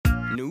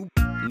New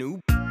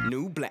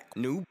Black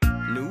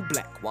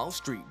Wall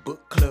Street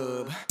Book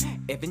Club.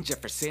 Evan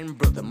Jefferson,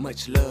 brother,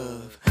 much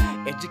love.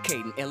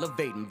 Educating,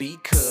 elevating,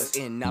 because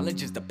in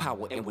knowledge is the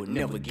power and we'll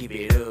never give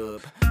it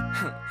up.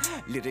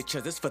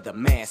 Literature is for the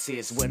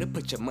masses. Where to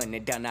put your money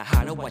down, now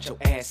how to watch your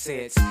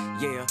assets.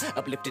 Yeah,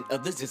 uplifting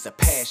others is a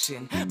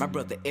passion. My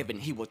brother Evan,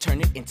 he will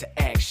turn it into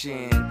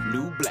action.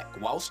 New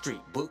Black Wall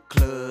Street Book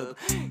Club.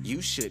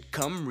 You should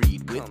come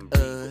read with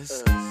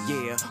us.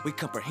 Yeah, we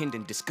comprehend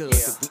and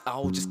discuss. If we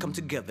all just come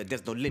together,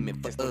 there's no limit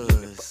for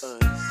us.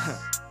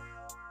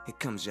 Here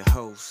comes your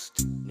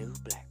host, New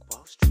Black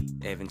Wall Street.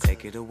 Evan,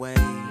 take it away.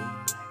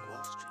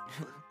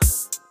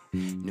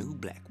 New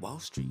Black Wall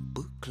Street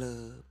Book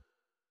Club.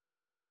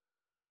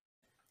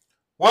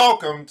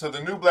 Welcome to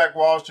the New Black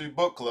Wall Street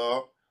Book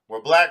Club,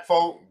 where black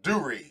folk do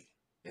read.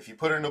 If you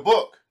put it in a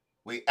book,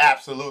 we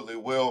absolutely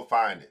will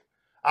find it.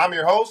 I'm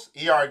your host,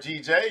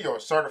 ERGJ,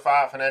 your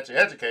certified financial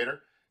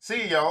educator,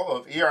 CEO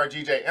of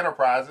ERGJ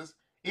Enterprises,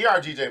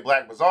 ERGJ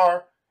Black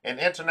Bazaar, and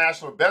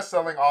international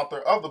best-selling author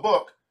of the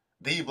book,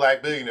 The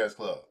Black Billionaires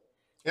Club.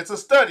 It's a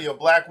study of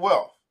black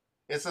wealth.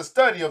 It's a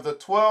study of the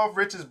 12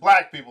 richest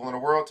black people in the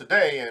world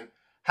today and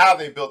how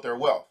they built their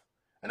wealth.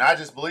 And I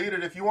just believe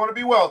that if you want to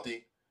be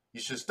wealthy, you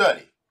should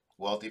study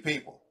wealthy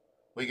people.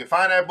 We can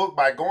find that book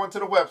by going to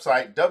the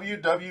website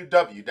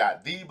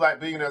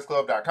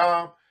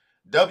www.theblackbillionairesclub.com,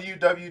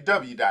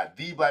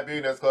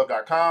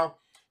 www.theblackbillionairesclub.com.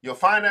 You'll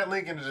find that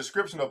link in the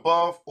description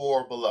above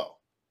or below.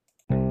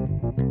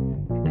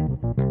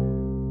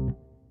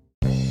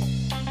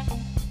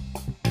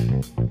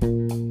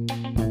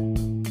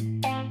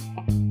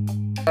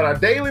 Our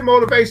daily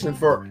motivation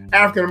for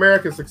African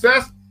American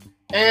success,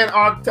 and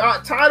our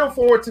title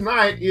for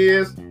tonight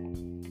is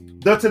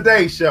The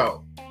Today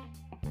Show.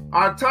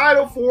 Our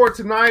title for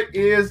tonight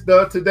is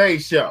The Today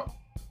Show.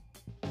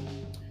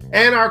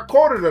 And our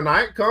quote of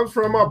tonight comes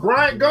from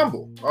Bryant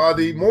Gumbel,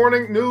 the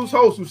morning news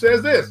host, who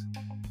says this: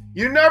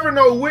 "You never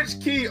know which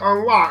key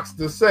unlocks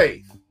the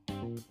safe."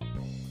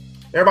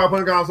 Everybody put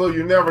in the console,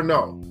 you never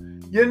know.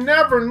 You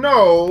never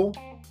know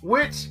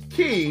which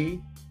key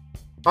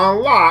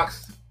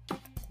unlocks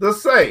the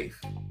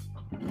safe.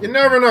 You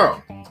never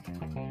know.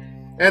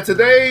 And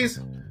today's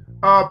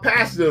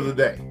passage of the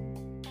day.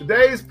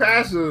 Today's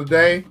passage of the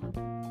day,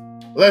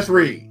 let's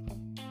read.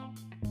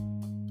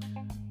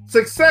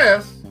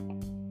 Success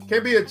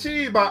can be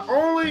achieved by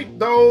only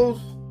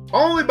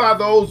by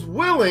those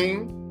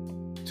willing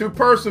to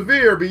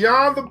persevere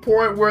beyond the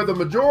point where the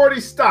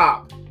majority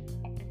stop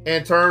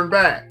and turn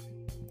back.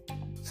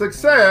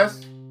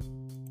 Success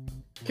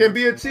can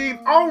be achieved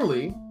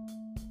only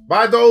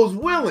by those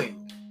willing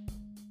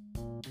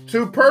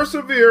to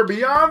persevere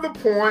beyond the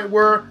point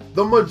where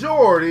the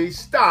majority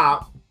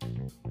stop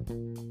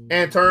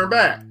and turn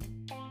back.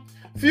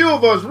 Few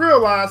of us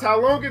realize how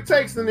long it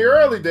takes in the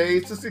early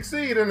days to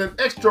succeed in an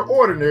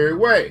extraordinary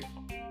way.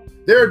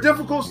 There are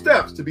difficult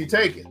steps to be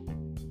taken.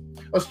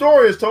 A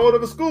story is told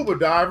of a scuba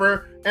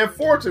diver and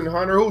fortune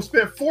hunter who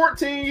spent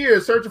 14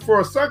 years searching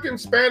for a sunken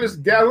Spanish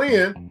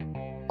galleon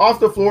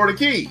off the Florida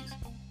Keys.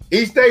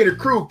 Each day, the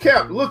crew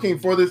kept looking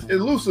for this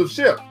elusive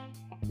ship.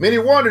 Many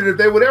wondered if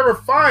they would ever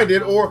find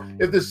it or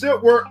if the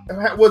ship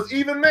was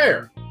even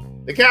there.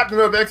 The captain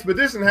of the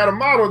expedition had a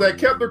motto that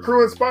kept the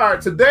crew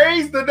inspired: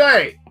 "Today's the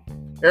day."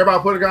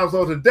 Everybody put it down,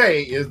 so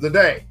today is the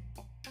day.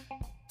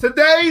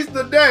 Today's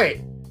the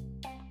day.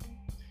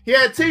 He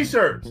had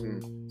t-shirts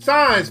and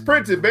signs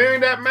printed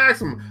bearing that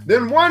maxim.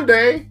 Then one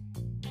day,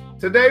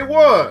 today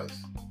was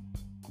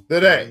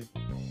the day.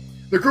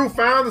 The crew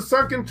found the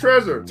sunken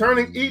treasure,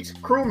 turning each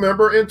crew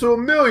member into a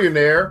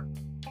millionaire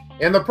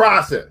in the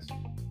process.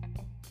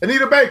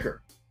 Anita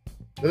Baker,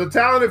 the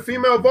talented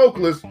female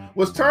vocalist,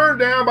 was turned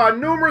down by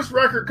numerous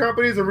record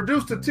companies and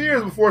reduced to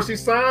tears before she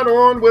signed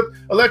on with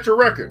Elektra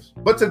Records.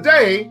 But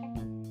today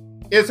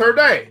is her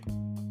day.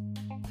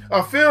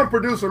 A film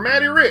producer,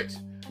 Matty Rich,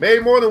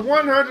 made more than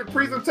 100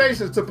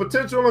 presentations to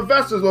potential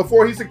investors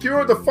before he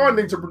secured the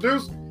funding to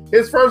produce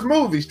his first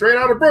movie, Straight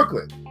Outta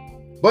Brooklyn.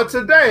 But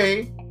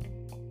today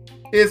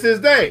is his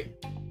day.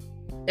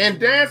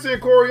 And dancer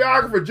and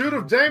choreographer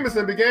Judith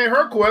Jamison began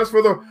her quest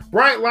for the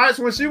bright lights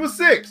when she was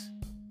 6.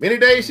 Many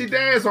days she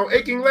danced on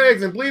aching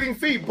legs and bleeding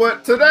feet,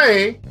 but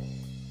today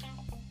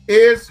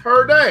is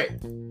her day.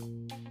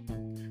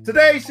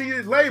 Today she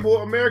is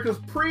labeled America's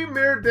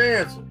premier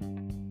dancer.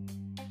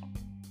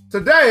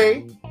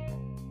 Today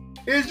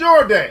is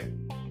your day.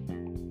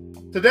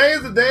 Today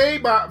is the day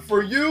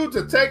for you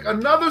to take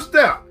another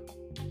step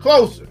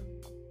closer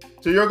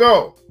to your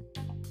goal.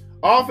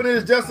 Often it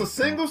is just a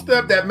single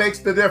step that makes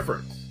the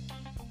difference.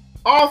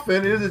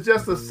 Often it is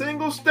just a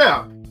single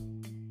step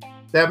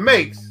that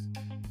makes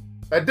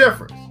a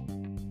difference.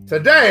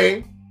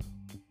 Today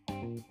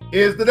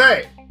is the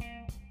day.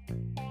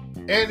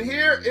 And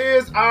here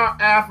is our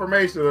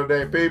affirmation of the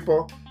day,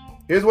 people.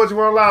 Here's what you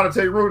want to allow to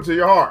take root into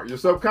your heart, your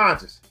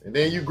subconscious. And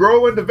then you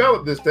grow and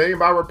develop this thing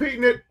by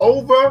repeating it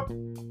over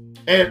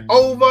and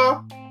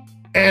over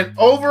and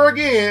over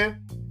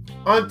again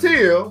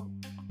until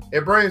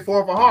it brings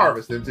forth a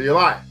harvest into your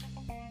life.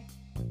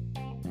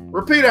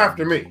 Repeat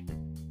after me.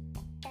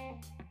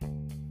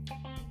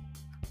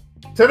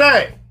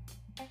 today,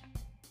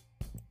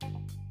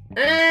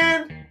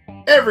 and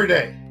every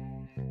day.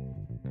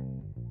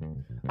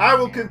 I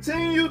will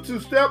continue to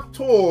step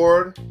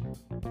toward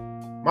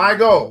my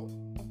goal.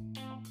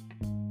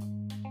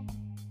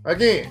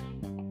 Again,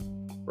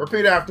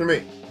 repeat after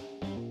me.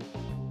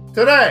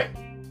 Today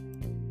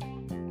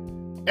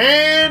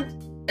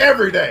and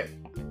every day,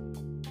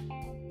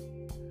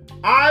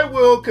 I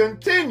will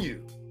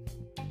continue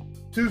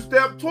to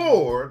step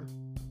toward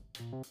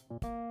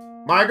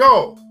my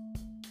goal.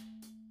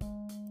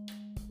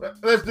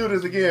 Let's do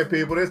this again,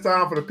 people. It's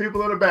time for the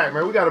people in the back,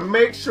 man. We got to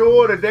make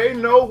sure that they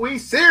know we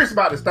serious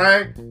about this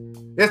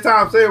thing. It's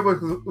time to say it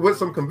with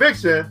some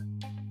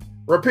conviction.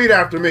 Repeat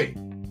after me.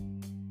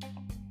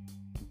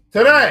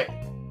 Today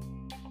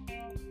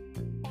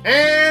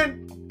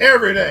and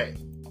every day,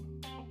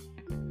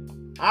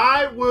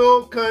 I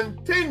will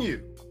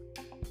continue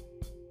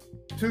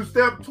to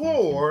step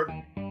toward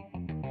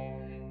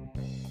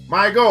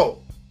my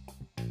goal.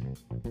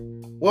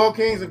 Well,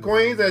 kings and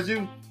queens, as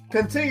you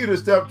continue to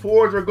step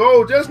towards your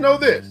goal, just know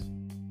this.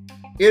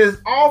 It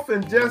is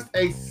often just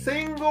a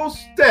single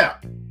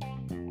step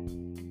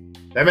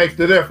that makes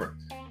the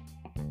difference.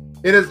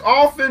 It is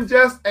often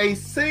just a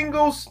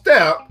single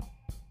step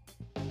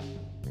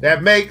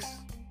that makes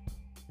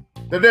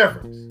the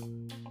difference.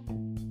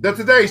 The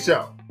Today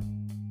Show.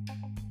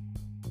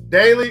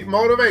 Daily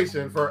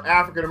Motivation for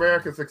African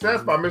American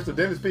Success by Mr.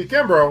 Dennis P.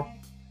 Kimbrough.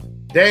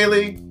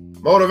 Daily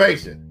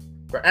Motivation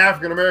for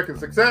African American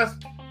Success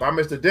by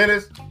Mr.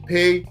 Dennis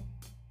P.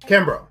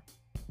 Kimbrough.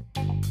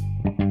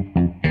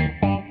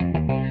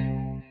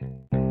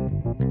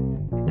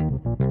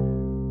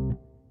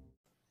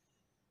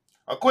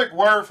 A quick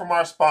word from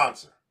our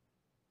sponsor.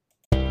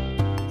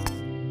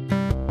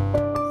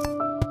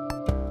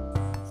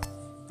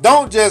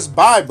 Don't just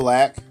buy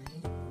black,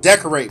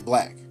 decorate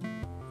black.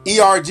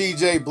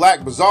 ERGJ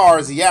Black Bazaar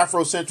is the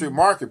Afrocentric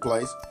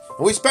marketplace,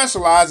 and we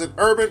specialize in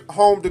urban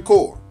home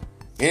decor.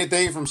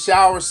 Anything from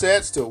shower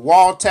sets to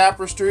wall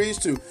tapestries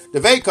to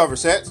duvet cover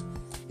sets,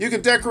 you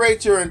can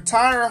decorate your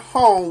entire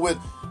home with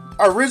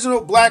original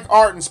black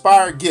art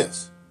inspired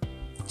gifts.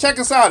 Check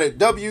us out at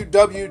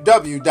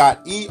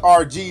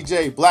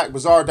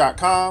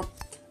www.ergjblackbazaar.com,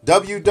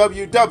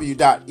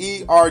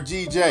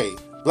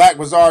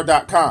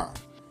 www.ergjblackbazaar.com.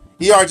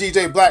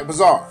 ERGJ Black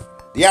Bazaar,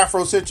 the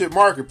Afrocentric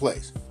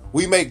marketplace.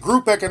 We make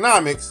group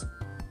economics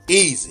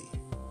easy.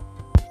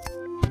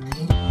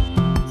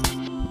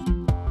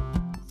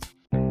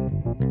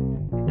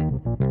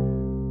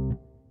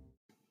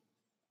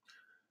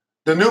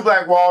 The New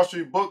Black Wall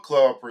Street Book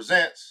Club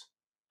presents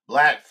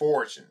Black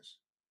Fortunes,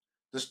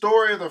 the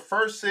story of the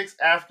first 6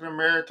 African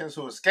Americans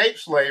who escaped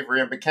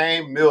slavery and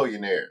became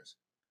millionaires,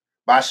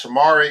 by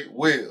Shamari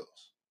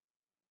Wills.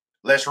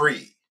 Let's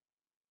read.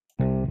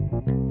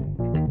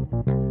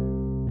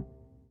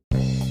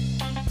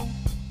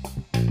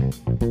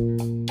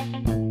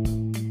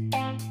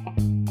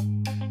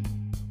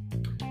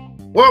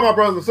 Well, my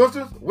brothers and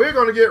sisters, we're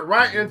going to get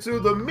right into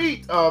the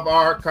meat of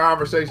our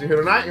conversation here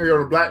tonight, here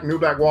on the New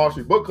Black Wall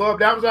Street Book Club.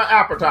 That was our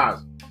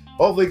appetizer.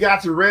 Hopefully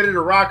got you ready to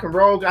rock and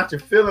roll, got you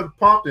feeling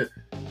pumped and,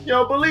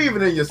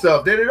 believing in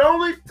yourself. That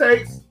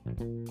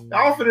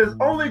often it's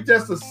only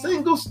just a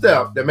single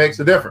step that makes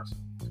a difference.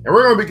 And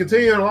we're going to be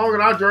continuing along in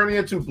our journey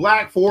into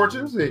Black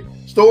Fortunes, the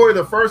story of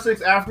the first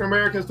 6 African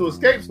Americans to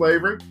escape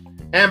slavery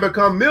and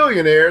become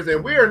millionaires.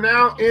 And we are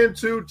now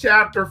into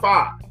chapter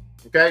 5.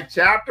 Okay,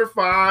 chapter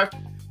 5.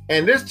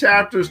 And this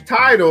chapter's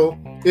title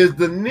is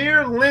The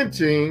Near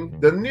Lynching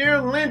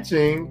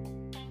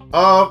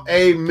of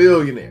a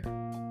Millionaire.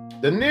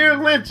 The Near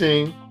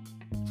Lynching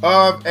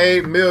of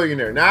a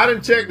Millionaire. Now, I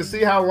didn't check to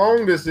see how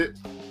long this is.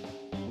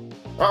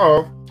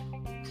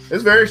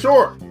 It's very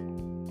short.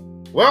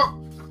 Well,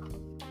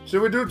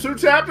 should we do 2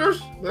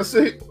 chapters? Let's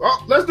see.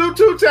 Let's do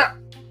 2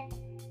 chapters.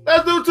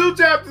 Let's do 2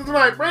 chapters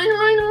tonight. Bring it,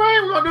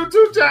 we're going to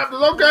do 2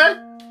 chapters, okay?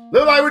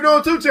 Look like we're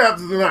doing 2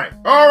 chapters tonight.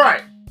 All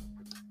right.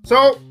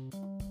 So,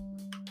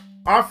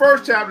 our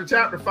first chapter,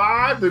 chapter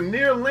 5, The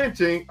Near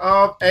Lynching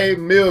of a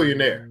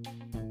Millionaire.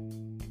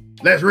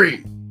 Let's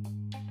read.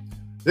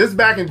 This is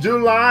back in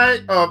July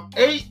of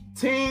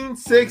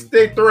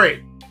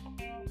 1863.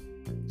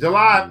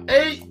 July of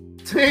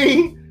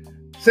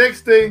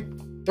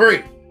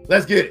 1863.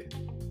 Let's get it.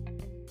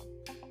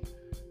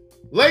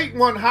 Late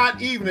one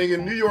hot evening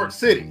in New York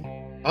City,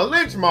 a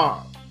lynch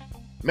mob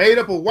made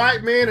up of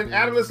white men and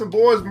adolescent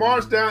boys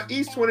marched down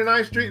East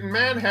 29th Street in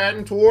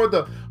Manhattan toward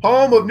the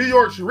home of New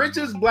York's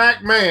richest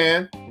black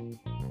man,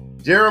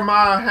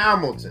 Jeremiah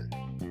Hamilton.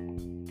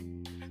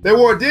 They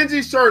wore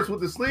dingy shirts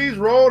with the sleeves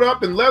rolled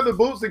up and leather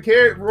boots and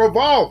carried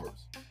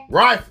revolvers,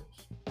 rifles,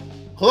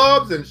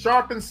 clubs, and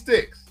sharpened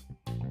sticks.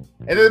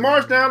 And they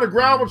marched down the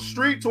graveled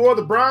street toward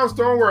the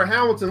brownstone where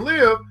Hamilton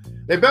lived.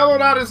 They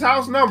bellowed out his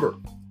house number,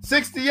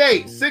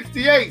 68,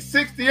 68,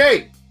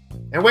 68,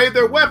 and waved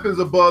their weapons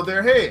above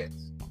their heads.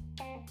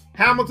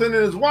 Hamilton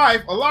and his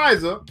wife,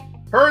 Eliza,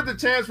 heard the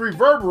chants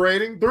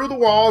reverberating through the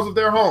walls of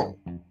their home.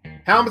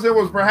 Hamilton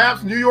was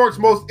perhaps New York's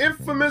most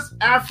infamous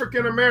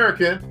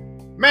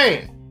African-American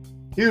man.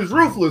 He was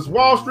ruthless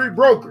Wall Street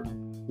broker,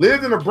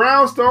 lived in a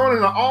brownstone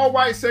in an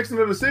all-white section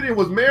of the city, and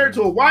was married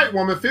to a white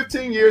woman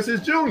 15 years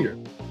his junior.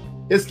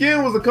 His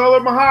skin was the color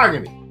of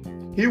mahogany.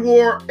 He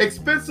wore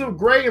expensive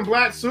gray and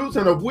black suits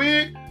and a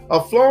wig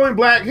of flowing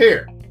black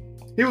hair.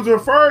 He was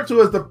referred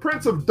to as the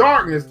Prince of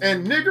Darkness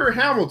and Nigger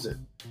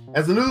Hamilton,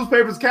 as the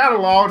newspapers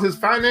cataloged his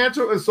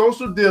financial and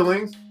social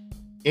dealings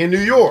in New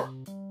York.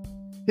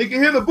 He could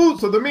hear the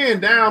boots of the men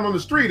down on the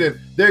street and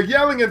their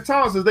yelling and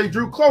taunts as they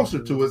drew closer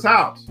to his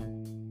house.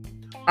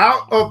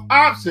 Out of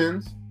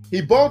options,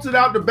 he bolted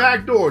out the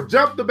back door,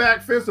 jumped the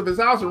back fence of his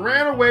house, and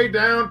ran away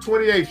down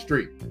 28th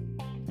Street.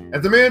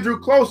 As the men drew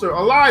closer,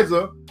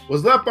 Eliza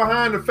was left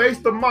behind to face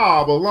the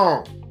mob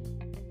alone.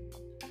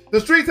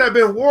 The streets have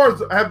been a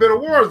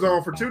war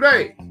zone for 2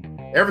 days,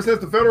 ever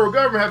since the federal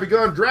government had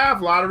begun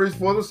draft lotteries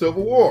for the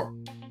Civil War.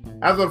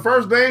 After the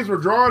first names were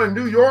drawn in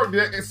New York,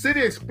 the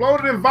city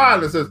exploded in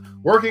violence as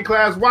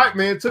working-class white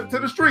men took to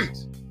the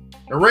streets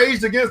and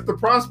raged against the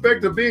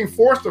prospect of being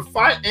forced to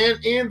fight and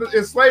end the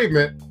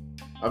enslavement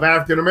of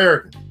African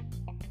Americans.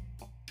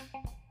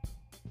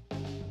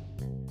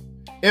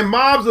 In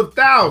mobs of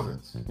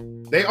thousands,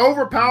 they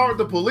overpowered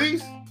the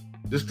police,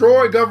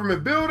 destroyed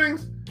government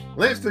buildings,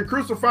 lynched and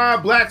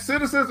crucified black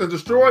citizens, and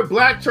destroyed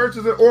black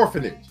churches and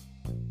orphanages.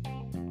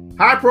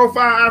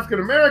 High-profile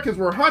African Americans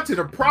were hunted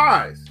and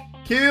prized,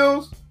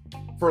 kills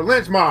for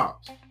lynch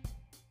mobs.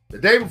 The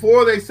day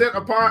before they set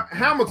upon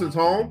Hamilton's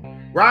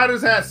home,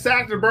 rioters had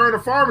sacked and burned a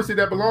pharmacy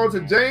that belonged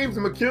to James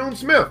McCune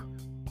Smith,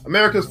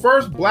 America's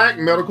first black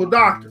medical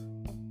doctor.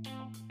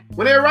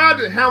 When they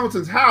arrived at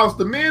Hamilton's house,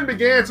 the men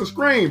began to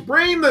scream,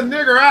 "Bring the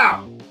nigger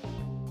out!"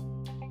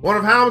 One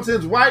of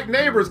Hamilton's white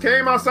neighbors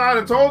came outside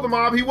and told the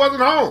mob he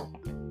wasn't home.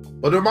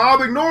 But the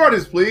mob ignored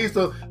his pleas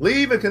to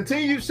leave and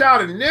continued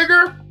shouting,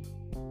 "Nigger!"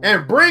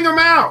 and "Bring him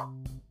out!"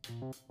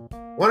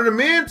 One of the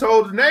men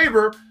told the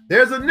neighbor,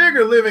 "There's a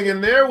nigger living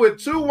in there with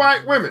 2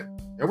 white women,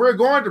 and we're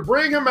going to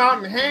bring him out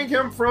and hang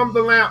him from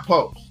the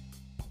lamppost."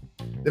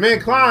 The men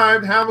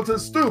climbed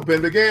Hamilton's stoop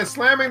and began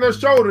slamming their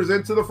shoulders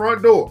into the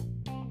front door.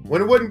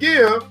 When it wouldn't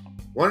give,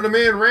 one of the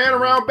men ran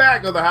around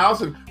back of the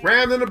house and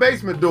ran in the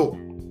basement door.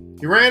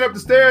 He ran up the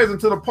stairs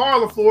into the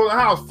parlor floor of the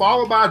house,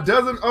 followed by a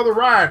dozen other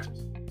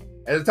rioters.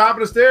 At the top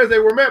of the stairs, they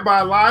were met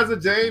by Eliza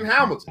Jane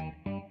Hamilton.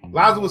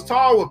 Eliza was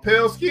tall with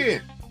pale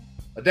skin,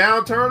 a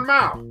downturned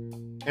mouth,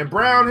 and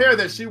brown hair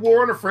that she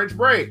wore in a French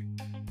braid.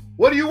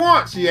 "What do you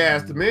want?" she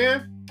asked the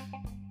men.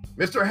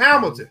 "Mr.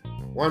 Hamilton,"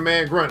 one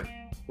man grunted.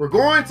 "We're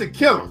going to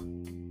kill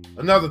him,"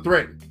 another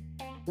threatened.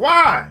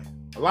 "Why?"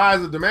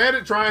 Eliza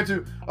demanded, trying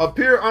to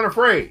appear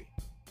unafraid.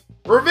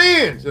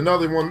 "Revenge,"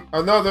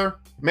 another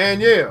man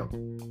yelled.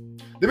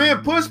 The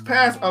men pushed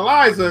past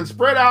Eliza and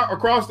spread out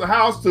across the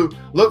house to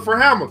look for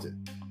Hamilton.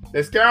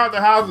 They scoured the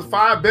house's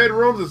 5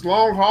 bedrooms, its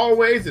long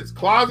hallways, its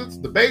closets,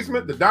 the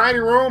basement, the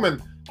dining room,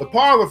 and the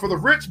parlor for the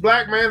rich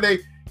black man they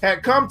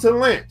had come to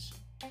lynch.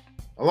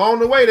 Along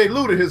the way, they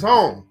looted his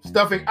home,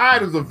 stuffing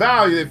items of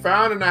value they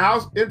found in the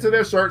house into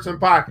their shirts and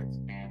pockets.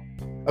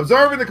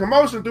 Observing the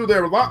commotion through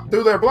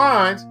their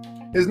blinds,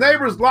 his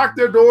neighbors locked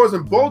their doors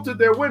and bolted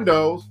their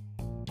windows.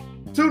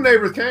 2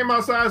 neighbors came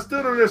outside and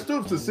stood on their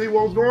stoops to see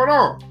what was going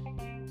on.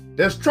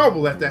 "There's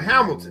trouble at the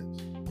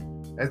Hamiltons,"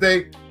 as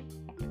they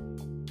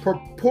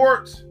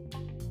purport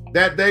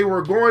that they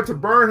were going to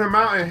burn him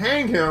out and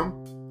hang him,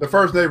 the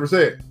first neighbor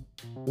said.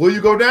 "Will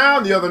you go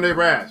down?" the other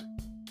neighbor asked.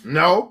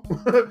 "No."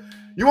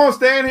 "You won't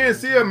stand here and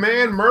see a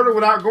man murdered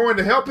without going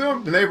to help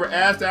him?" the neighbor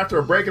asked after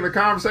a break in the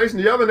conversation.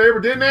 The other neighbor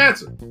didn't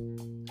answer.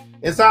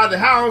 Inside the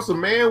house, a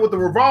man with a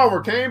revolver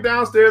came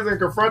downstairs and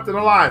confronted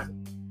Eliza.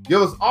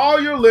 "Give us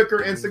all your liquor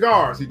and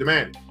cigars," he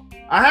demanded.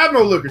 "I have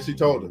no liquor," she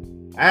told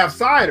him. "I have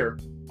cider."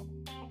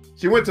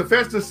 She went to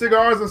fetch the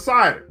cigars and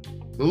cider.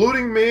 The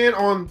looting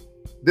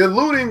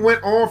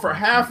went on for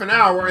half an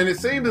hour, and it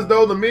seemed as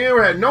though the men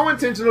had no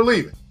intention of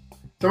leaving.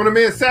 Some of the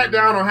men sat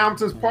down on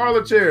Hamilton's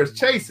parlor chairs,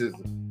 chases,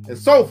 and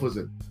sofas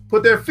and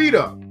put their feet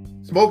up,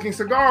 smoking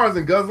cigars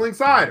and guzzling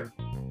cider.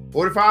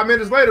 45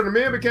 minutes later, the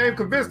men became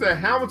convinced that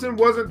Hamilton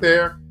wasn't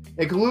there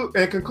and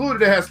concluded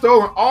they had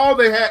stolen all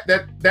they had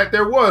that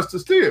there was to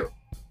steal.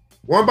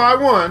 One by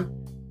one,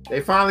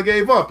 they finally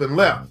gave up and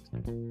left.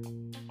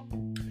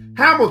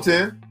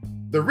 Hamilton,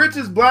 the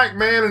richest black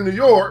man in New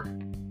York,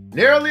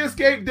 narrowly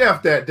escaped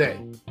death that day.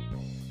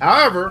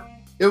 However,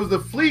 it was the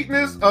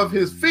fleetness of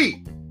his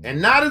feet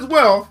and not his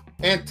wealth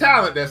and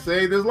talent that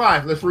saved his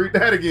life. Let's read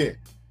that again.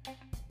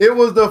 It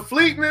was the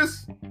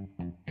fleetness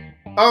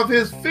of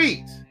his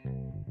feet,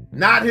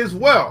 not his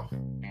wealth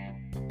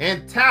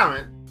and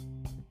talent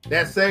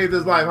that saved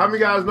his life. How many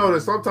guys know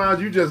that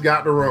sometimes you just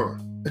got to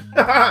run?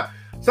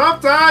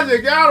 Sometimes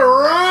you got to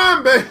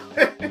run, baby.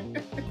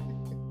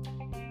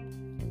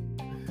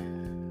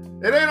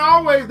 It ain't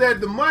always that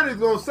the money's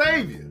going to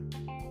save you.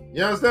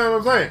 You understand what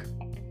I'm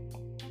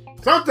saying?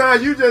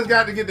 Sometimes you just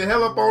got to get the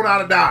hell up on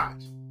out of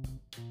Dodge.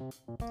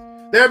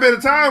 There had been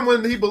a time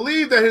when he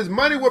believed that his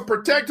money would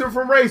protect him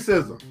from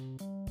racism.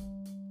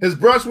 His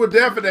brush with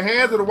death at the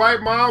hands of the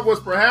white mob was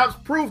perhaps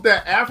proof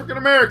that African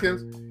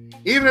Americans,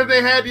 even if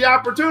they had the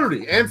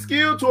opportunity and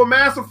skill to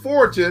amass a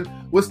fortune,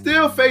 would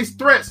still face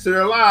threats to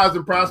their lives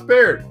and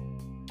prosperity,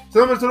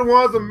 similar to the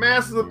ones the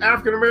masses of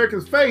African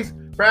Americans face,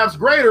 perhaps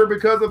greater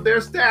because of their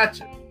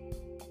stature.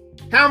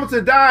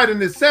 Hamilton died in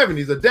his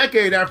 70s, a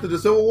decade after the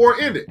Civil War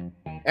ended.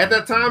 At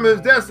the time of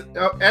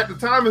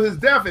his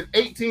death in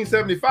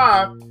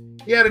 1875,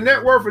 he had a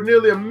net worth of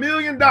nearly $1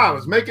 million,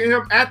 making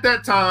him at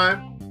that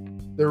time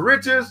the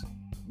richest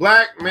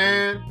black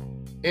man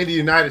in the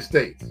United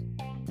States.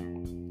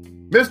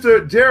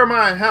 Mr.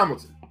 Jeremiah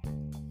Hamilton,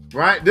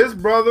 right? This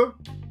brother,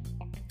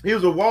 he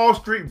was a Wall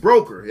Street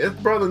broker. His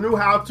brother knew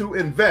how to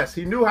invest.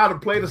 He knew how to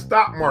play the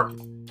stock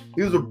market.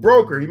 He was a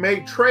broker. He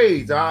made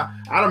trades. I'd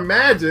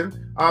imagine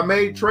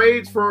made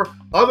trades for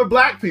other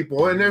black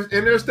people in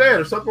their stead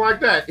or something like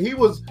that. He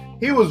was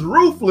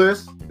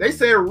ruthless. They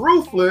said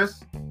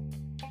ruthless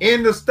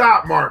in the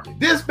stock market.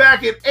 This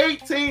back in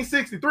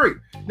 1863.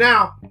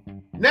 Now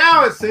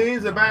it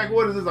seems that back,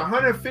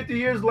 150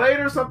 years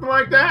later, something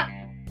like that,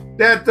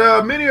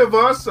 that many of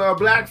us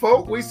black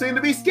folk, we seem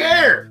to be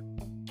scared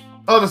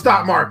of the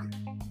stock market,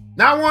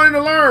 not wanting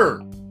to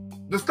learn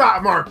the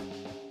stock market.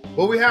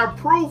 But we have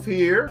proof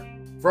here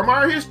from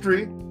our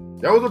history.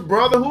 There was a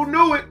brother who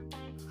knew it,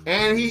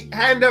 and he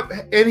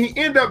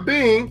ended up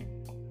being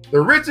the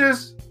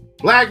richest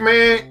black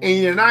man in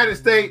the United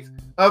States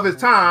of his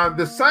time.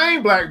 The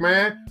same black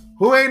man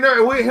who ain't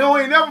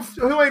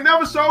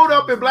never showed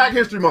up in Black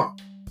History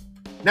Month.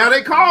 Now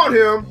they called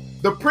him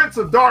the Prince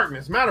of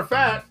Darkness. Matter of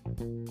fact,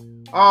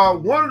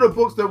 one of the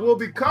books that we'll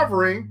be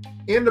covering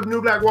in the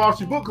New Black Wall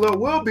Street Book Club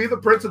will be The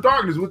Prince of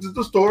Darkness, which is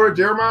the story of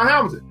Jeremiah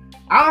Hamilton.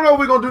 I don't know if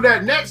we're going to do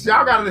that next.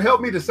 Y'all got to help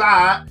me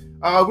decide.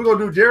 We're going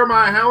to do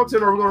Jeremiah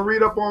Hamilton, or we're going to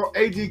read up on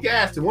A.G.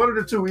 Gaston. One of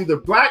the two, either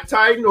Black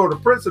Titan or The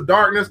Prince of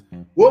Darkness.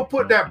 We'll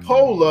put that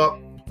poll up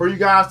for you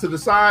guys to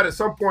decide at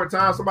some point in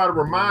time. Somebody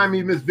remind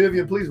me, Miss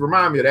Vivian, please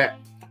remind me of that.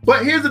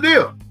 But here's the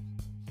deal.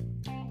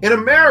 In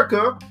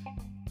America,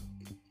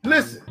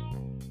 listen,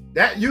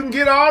 that you can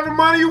get all the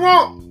money you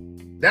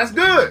want. That's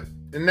good.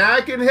 And now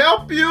it can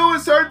help you in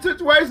certain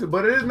situations,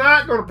 but it is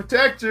not going to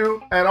protect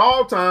you at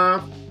all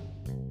times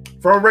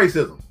from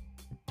racism.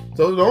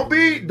 So don't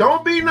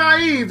be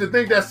naive to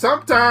think that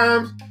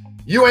sometimes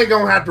you ain't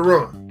going to have to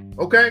run,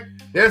 okay?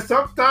 There's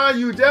sometimes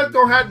you just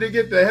going to have to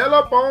get the hell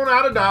up on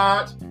out of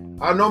Dodge,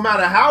 no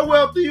matter how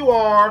wealthy you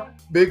are,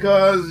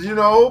 because,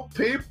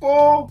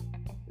 people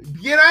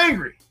get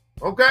angry,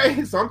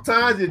 okay?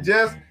 Sometimes you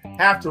just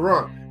have to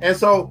run. And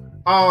so,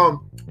 I'm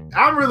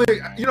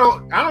really, I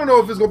don't know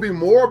if it's going to be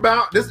more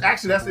about this.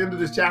 Actually, that's the end of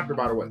this chapter,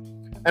 by the way.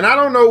 And I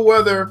don't know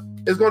whether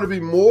it's going to be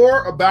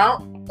more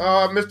about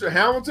Mr.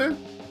 Hamilton.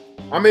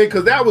 I mean,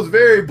 because that was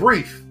very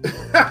brief.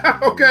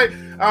 Okay.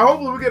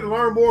 Hopefully we get to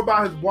learn more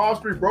about his Wall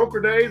Street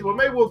broker days. Well,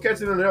 maybe we'll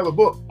catch it in another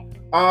book.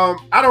 I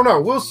don't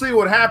know. We'll see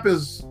what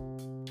happens.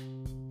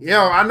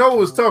 I know it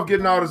was tough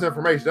getting all this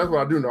information. That's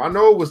what I do know. I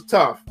know it was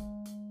tough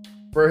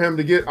for him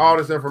to get all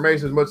this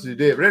information as much as he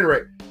did. But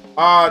anyway,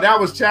 that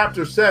was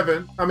chapter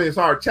 5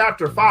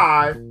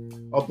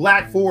 of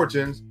Black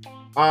Fortunes,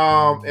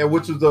 and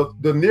which was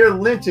the near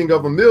lynching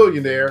of a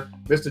millionaire,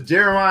 Mr.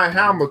 Jeremiah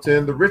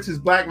Hamilton, the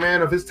richest black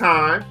man of his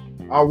time,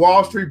 a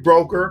Wall Street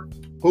broker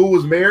who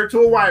was married to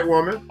a white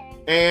woman.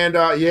 And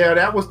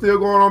that was still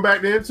going on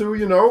back then too,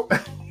 You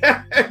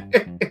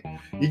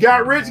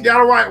got rich, you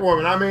got a white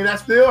woman. I mean,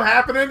 that's still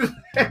happening.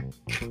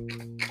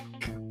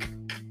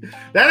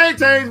 That ain't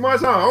changed much,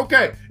 huh?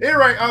 Okay.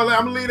 Anyway, I'm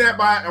gonna leave that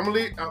by. I'm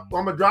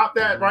gonna drop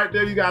that right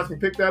there. You guys can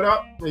pick that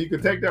up, and you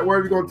can take that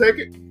wherever you're gonna take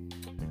it.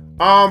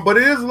 But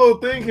it is a little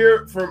thing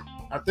here from.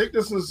 I think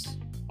this is.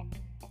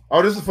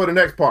 Oh, this is for the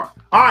next part.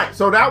 All right.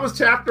 So that was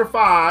chapter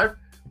 5,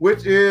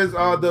 which is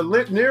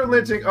the near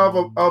lynching of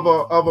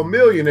a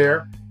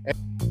millionaire.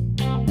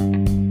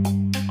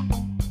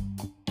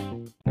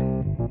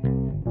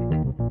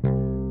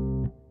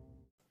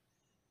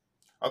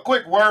 A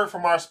quick word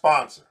from our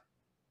sponsor.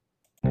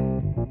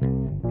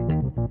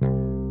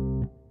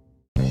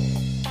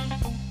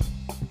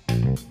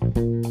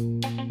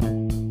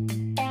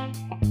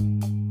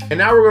 And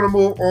now we're going to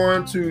move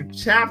on to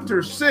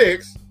chapter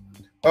 6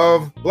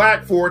 of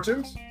Black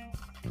Fortunes,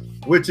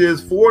 which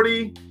is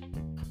 40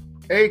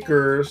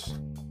 acres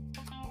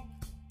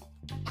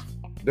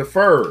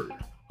deferred.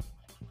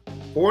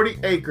 40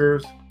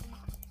 acres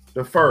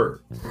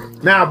deferred.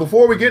 Now,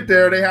 before we get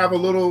there, they have a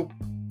little,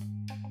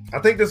 I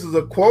think this is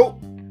a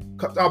quote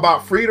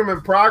about freedom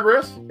and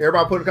progress.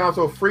 Everybody put in the comments,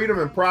 so freedom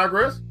and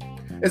progress.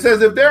 It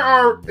says,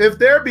 if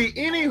there be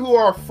any who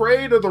are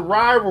afraid of the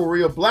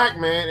rivalry of black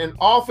men in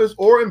office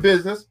or in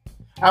business,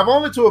 have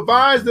only to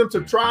advise them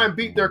to try and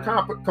beat their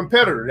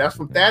competitor. That's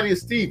from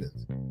Thaddeus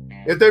Stevens.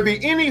 If there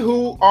be any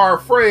who are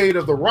afraid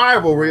of the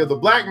rivalry of the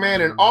black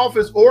man in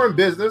office or in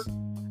business,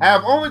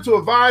 have only to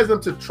advise them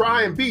to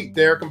try and beat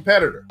their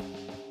competitor.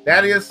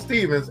 Thaddeus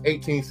Stevens,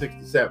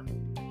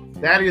 1867.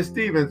 Thaddeus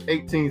Stevens,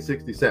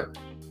 1867.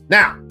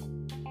 Now,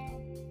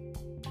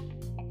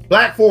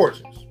 Black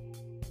Fortunes.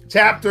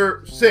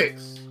 Chapter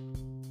 6,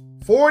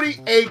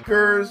 40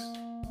 acres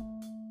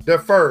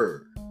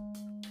deferred.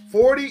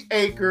 40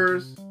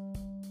 acres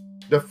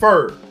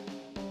deferred.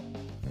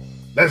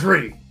 Let's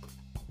read.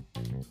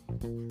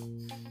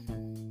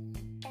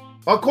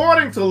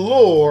 According to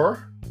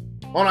lore,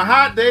 on a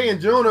hot day in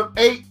June of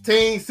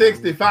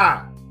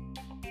 1865,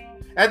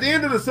 at the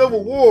end of the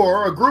Civil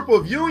War, a group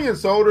of Union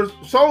soldiers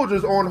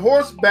on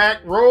horseback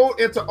rode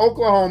into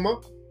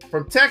Oklahoma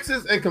from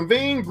Texas and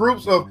convened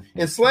groups of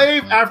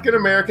enslaved African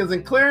Americans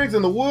in clearings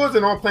in the woods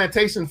and on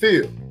plantation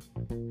fields.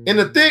 In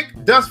the thick,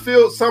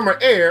 dust-filled summer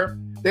air,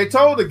 they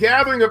told the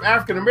gathering of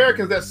African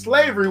Americans that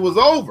slavery was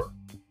over.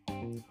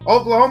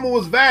 Oklahoma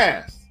was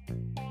vast,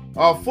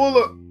 full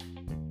of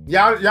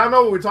y'all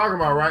know what we're talking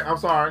about, right? I'm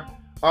sorry.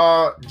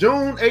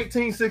 June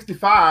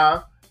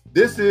 1865.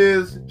 This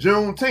is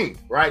Juneteenth,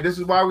 right? This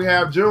is why we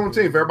have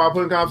Juneteenth. Everybody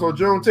putting comments on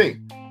Juneteenth.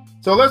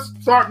 So let's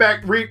start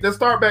back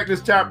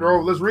this chapter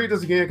over. Let's read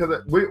this again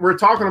because we're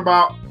talking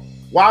about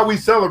why we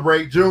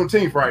celebrate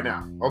Juneteenth right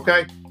now.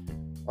 Okay.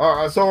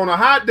 So on a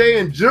hot day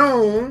in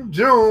June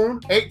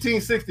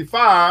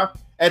 1865,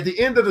 at the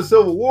end of the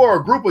Civil War,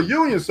 a group of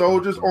Union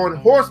soldiers on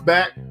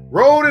horseback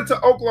rode into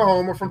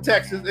Oklahoma from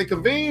Texas and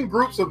convened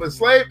groups of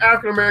enslaved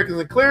African Americans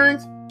in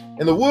clearings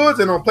in the woods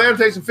and on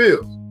plantation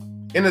fields.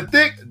 In the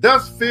thick,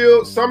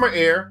 dust-filled summer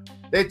air,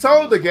 they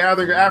told the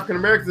gathering of African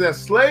Americans that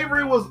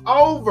slavery was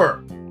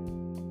over.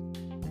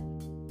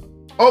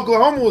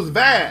 Oklahoma was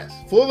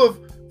vast, full of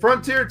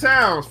frontier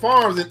towns,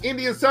 farms, and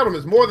Indian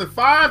settlements. More than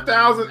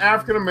 5,000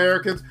 African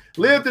Americans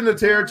lived in the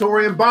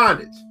territory in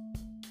bondage.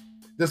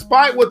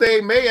 Despite what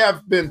they may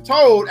have been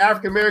told,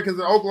 African Americans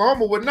in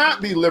Oklahoma would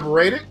not be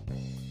liberated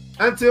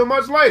until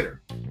much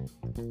later.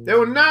 They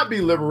would not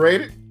be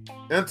liberated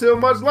until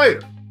much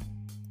later.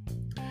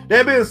 They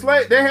had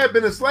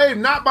been enslaved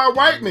not by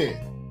white men,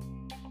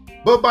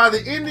 but by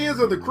the Indians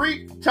of the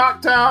Creek,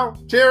 Choctaw,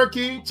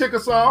 Cherokee,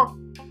 Chickasaw,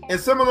 and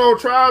Seminole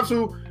tribes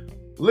who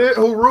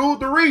ruled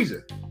the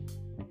region.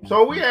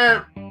 So we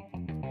had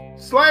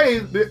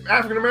slaves,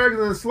 African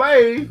Americans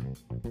enslaved,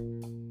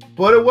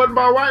 but it wasn't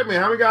by white men.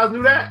 How many guys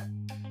knew that?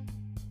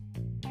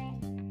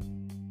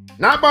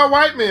 Not by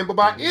white men, but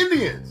by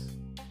Indians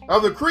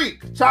of the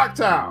Creek,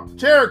 Choctaw,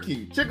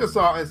 Cherokee,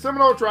 Chickasaw, and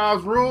Seminole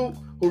tribes who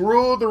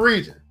ruled the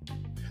region.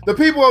 The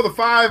people of the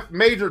 5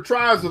 major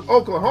tribes of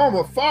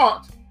Oklahoma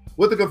fought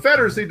with the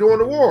Confederacy during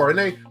the war, and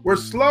they were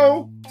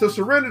slow to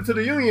surrender to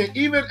the Union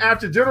even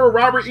after General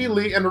Robert E.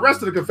 Lee and the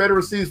rest of the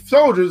Confederacy's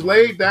soldiers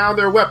laid down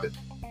their weapons.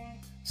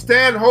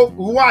 Stanhope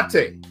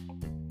Uwate,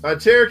 a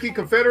Cherokee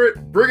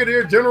Confederate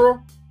brigadier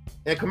general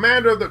and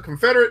commander of the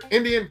Confederate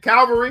Indian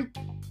Cavalry,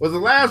 was the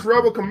last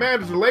rebel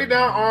commander to lay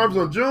down arms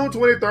on June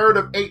 23rd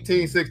of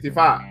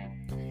 1865.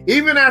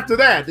 Even after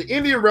that, the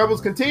Indian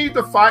rebels continued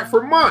to fight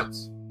for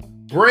months.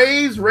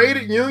 Braves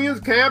raided Union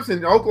camps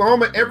in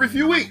Oklahoma every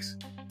few weeks,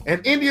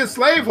 and Indian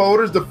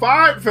slaveholders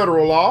defied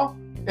federal law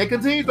and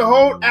continued to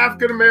hold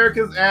African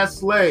Americans as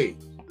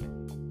slaves.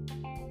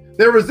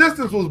 Their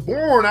resistance was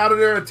born out of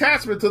their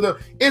attachment to the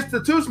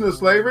institution of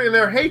slavery and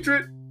their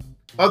hatred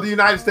of the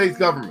United States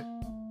government.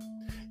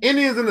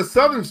 Indians in the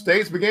southern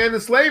states began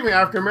enslaving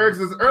African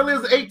Americans as early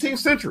as the 18th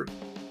century,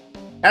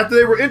 after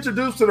they were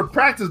introduced to the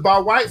practice by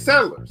white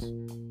settlers.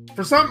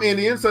 For some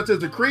Indians, such as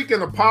the Creek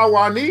and the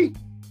Pawnee,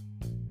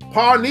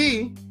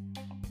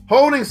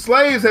 holding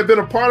slaves had been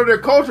a part of their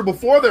culture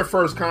before their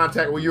first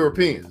contact with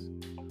Europeans.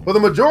 For the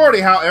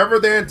majority,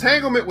 however, their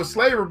entanglement with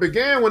slavery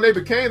began when they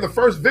became the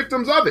first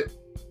victims of it.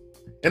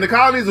 In the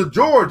colonies of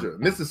Georgia,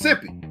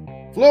 Mississippi,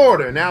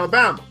 Florida, and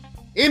Alabama,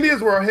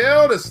 Indians were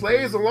held as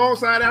slaves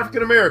alongside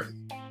African Americans.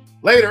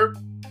 Later,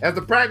 as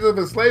the practice of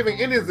enslaving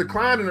Indians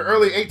declined in the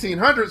early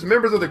 1800s,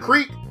 members of the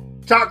Creek,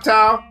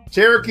 Choctaw,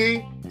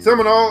 Cherokee,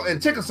 Seminole,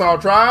 and Chickasaw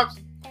tribes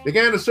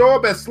began to show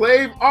up at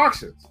slave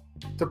auctions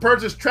to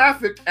purchase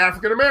trafficked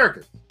African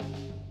Americans.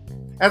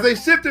 As they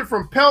shifted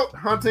from pelt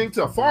hunting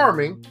to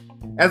farming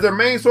as their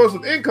main source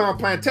of income,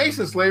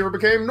 plantation slavery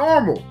became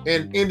normal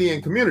in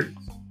Indian communities.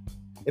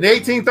 In the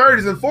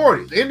 1830s and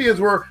 40s, Indians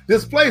were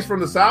displaced from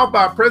the South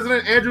by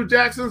President Andrew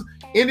Jackson's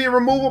Indian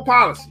removal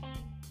policy.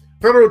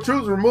 Federal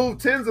troops removed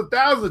tens of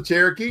thousands of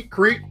Cherokee,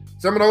 Creek,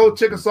 Seminole,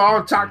 Chickasaw,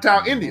 and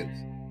Choctaw Indians,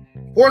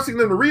 forcing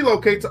them to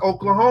relocate to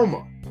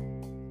Oklahoma.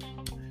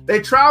 They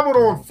traveled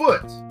on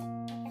foot,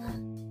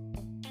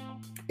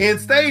 in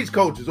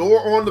stagecoaches,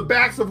 or on the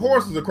backs of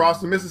horses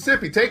across the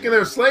Mississippi, taking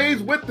their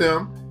slaves with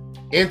them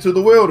into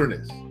the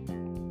wilderness.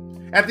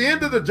 At the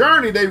end of the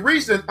journey, they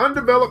reached an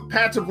undeveloped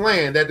patch of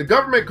land that the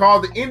government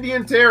called the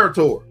Indian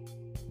Territory.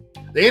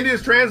 The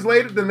Indians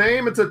translated the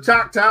name into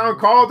Choctaw and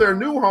called their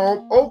new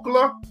home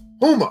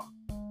Oklahoma,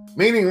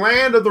 meaning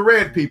land of the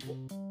red people.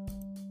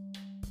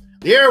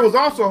 The area was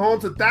also home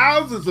to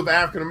thousands of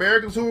African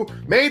Americans who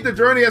made the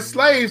journey as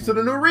slaves to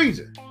the new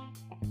region.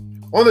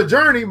 On the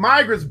journey,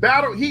 migrants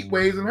battled heat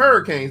waves and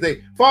hurricanes.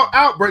 They fought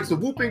outbreaks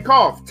of whooping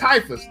cough,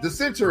 typhus,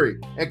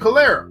 dysentery, and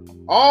cholera,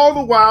 all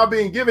the while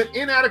being given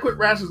inadequate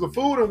rations of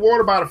food and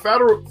water by the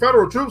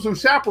federal troops who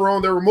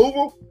chaperoned their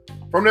removal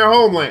from their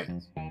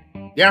homelands.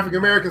 The African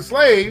American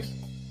slaves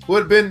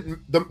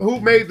who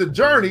made the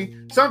journey,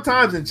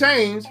 sometimes in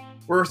chains,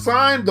 were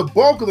assigned the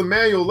bulk of the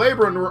manual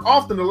labor and were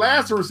often the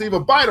last to receive a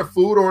bite of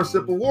food or a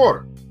sip of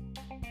water.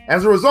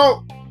 As a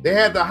result, they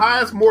had the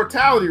highest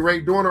mortality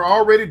rate during their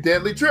already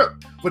deadly trip.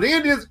 For the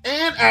Indians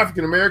and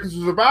African Americans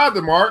who survived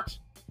the march,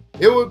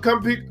 it would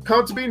come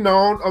to be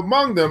known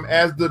among them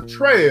as the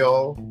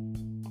Trail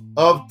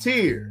of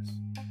Tears.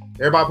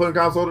 Everybody put in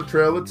console the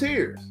Trail of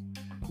Tears.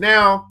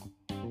 Now,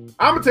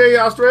 I'm gonna tell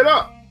y'all straight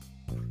up,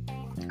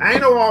 I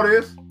ain't know all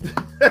this.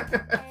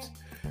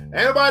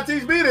 Ain't nobody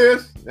teach me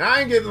this.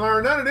 I ain't get to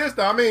learn none of this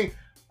stuff. I mean,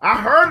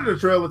 I heard of the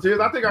Trail of Tears.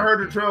 I think I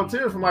heard the Trail of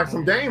Tears from like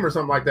some game or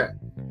something like that.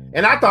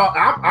 And I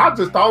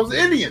just thought it was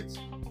Indians.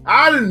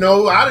 I didn't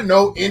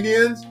know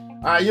Indians.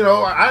 I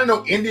didn't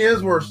know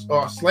Indians were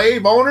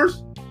slave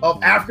owners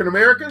of African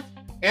Americans.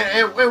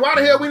 And why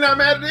the hell we not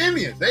mad at the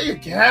Indians? They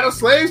had us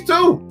slaves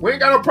too. We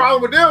ain't got no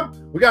problem with them.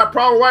 We got a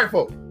problem with white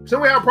folk.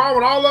 Shouldn't we have a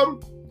problem with all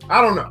of them?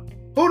 I don't know.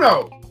 Who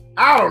knows?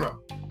 I don't know.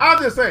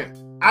 I'm just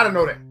saying. I didn't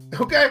know that.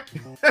 Okay?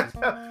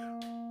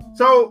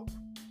 So,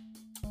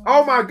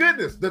 oh my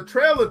goodness. The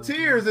Trail of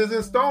Tears is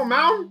in Stone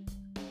Mountain?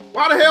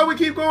 Why the hell we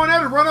keep going there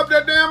to run up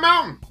that damn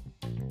mountain?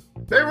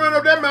 They run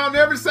up that mountain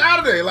every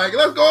Saturday. Like,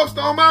 let's go up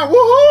Stone Mountain.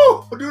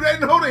 Woohoo! Do they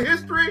know the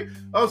history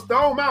of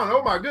Stone Mountain?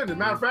 Oh my goodness.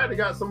 Matter of fact, they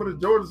got some of the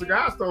Georgia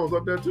cigar stones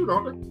up there too,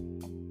 don't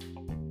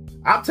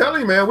they? I'm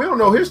telling you, man, we don't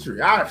know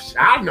history.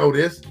 I know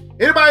this.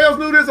 Anybody else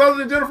knew this other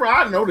than Jennifer?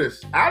 I didn't know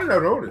this. I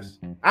didn't know this.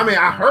 I mean,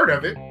 I heard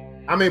of it.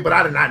 I mean, but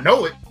I did not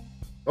know it.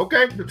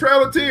 Okay, the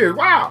Trail of Tears.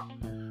 Wow.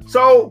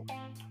 So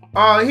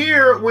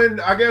here,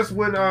 when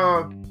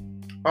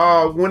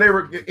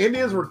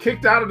Indians were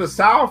kicked out of the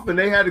South and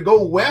they had to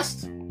go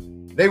west,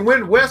 they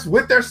went west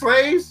with their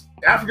slaves,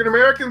 African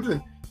Americans,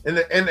 and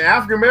the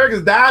African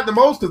Americans died the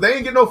most because they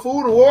didn't get no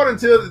food or water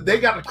until they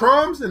got the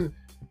crumbs. And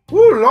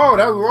whoo, Lord,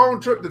 that was a long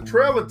trip. The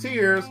Trail of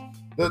Tears,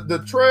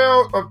 the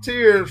Trail of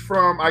Tears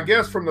from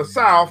the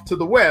South to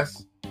the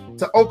West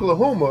to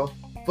Oklahoma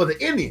for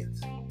the Indians.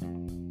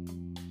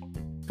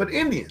 For the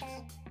Indians.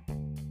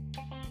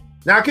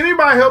 Now, can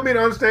anybody help me to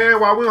understand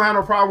why we don't have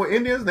no problem with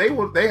Indians?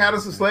 They had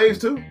us as slaves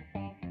too.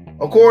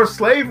 Of course,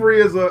 slavery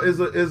it was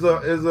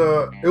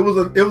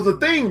a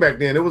thing back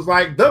then. It was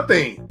like the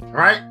thing,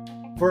 right?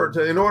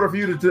 In order for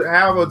you to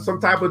have some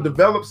type of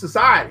developed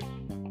society.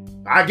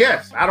 I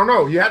guess. I don't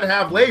know. You had to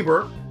have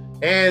labor,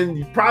 and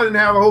you probably didn't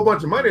have a whole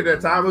bunch of money at that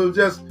time. It was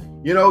just,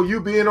 you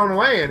being on the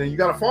land and you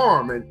got a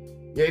farm and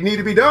it need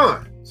to be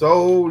done.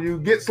 So you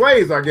get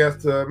slaves, I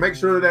guess, to make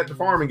sure that the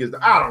farming gets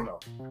done. I don't know.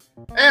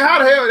 And how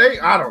the hell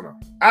I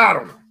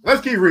don't know.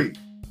 Let's keep reading.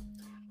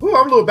 Ooh,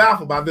 I'm a little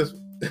baffled by this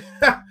one.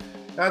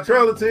 The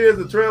Trail of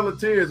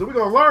Tears. And we're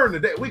going to learn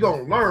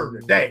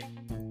today.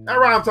 That's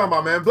right, I'm talking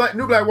about, man.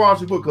 New Black Wall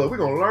Street Book Club. We're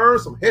going to learn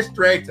some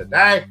history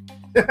today.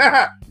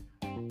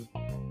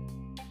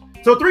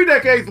 So 3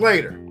 decades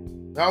later,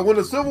 when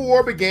the Civil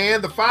War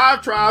began, the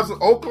 5 tribes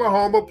of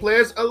Oklahoma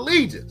pledged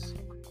allegiance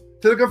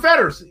to the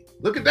Confederacy.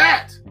 Look at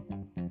that.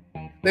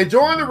 They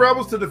joined the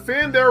rebels to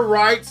defend their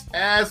rights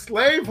as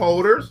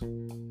slaveholders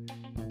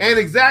and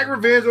exact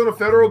revenge on the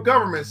federal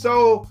government.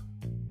 So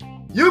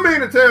you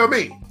mean to tell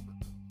me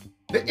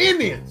the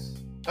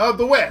Indians of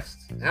the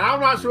West, and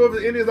I'm not sure if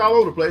the Indians all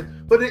over the place,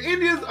 but the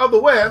Indians of the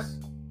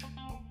West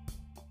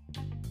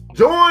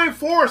joined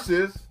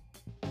forces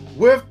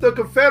with the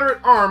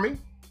Confederate Army,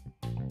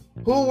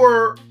 who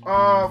were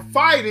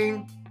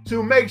fighting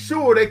to make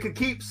sure they could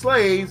keep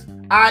slaves,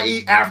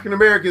 i.e. African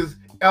Americans,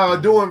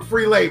 doing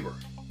free labor.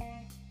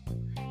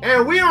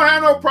 And we don't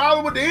have no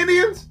problem with the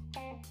Indians,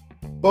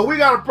 but we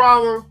got a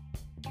problem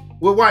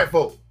with white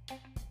folk.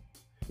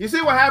 You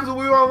see what happens when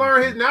we don't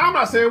learn his? Now, I'm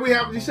not saying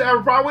you should have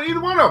a problem with either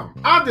one of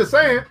them. I'm just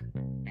saying,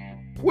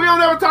 we don't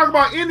ever talk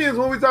about Indians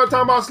when we start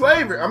talking about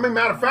slavery. I mean,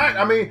 matter of fact,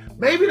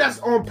 maybe that's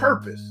on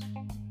purpose.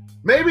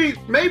 Maybe,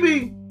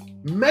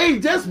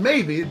 just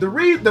maybe,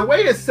 the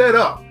way it's set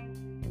up,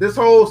 this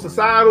whole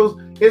societal,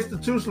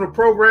 institutional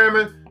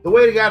programming, the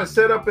way they got it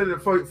set up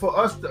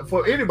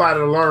for anybody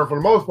to learn, for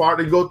the most part,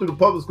 they go through the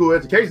public school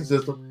education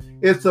system,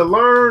 is to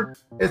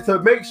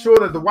make sure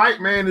that the white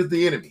man is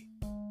the enemy.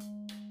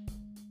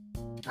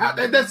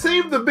 That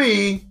seems to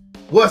be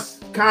what's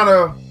kind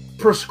of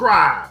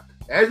prescribed.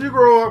 As you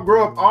grow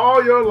up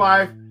all your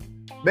life,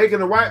 making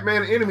the white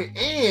man an enemy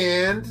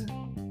and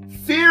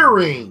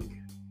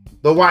fearing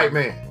the white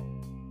man.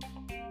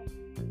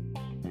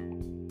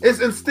 It's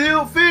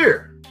instilled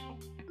fear.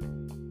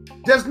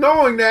 Just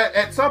knowing that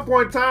at some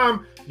point in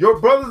time, your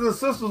brothers and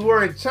sisters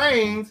were in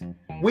chains,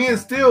 we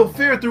instill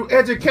fear through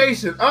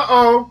education.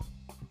 Let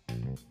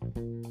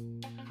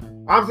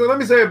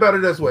me say it better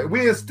this way.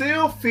 We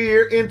instill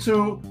fear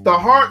into the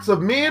hearts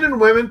of men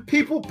and women,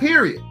 people,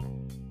 period.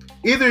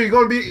 Either you're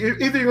going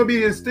to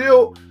be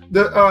instilled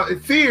the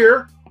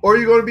fear, or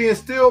you're going to be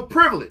instilled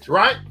privilege,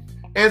 right?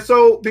 And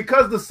so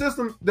because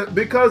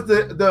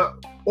the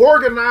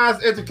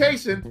organized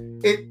education,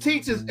 it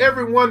teaches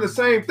everyone the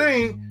same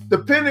thing,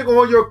 depending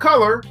on your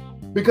color,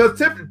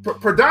 because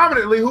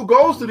predominantly who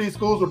goes to these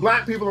schools are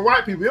black people and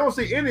white people. You don't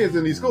see Indians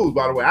in these schools,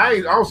 by the way. I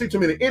don't see too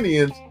many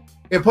Indians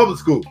in public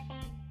school,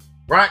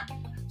 right?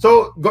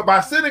 So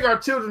by sending our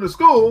children to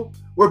school,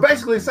 we're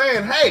basically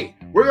saying, hey,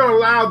 we're going to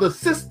allow the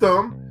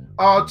system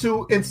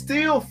to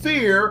instill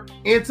fear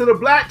into the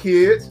black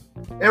kids,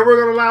 and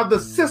we're going to allow the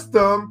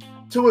system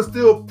to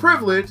instill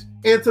privilege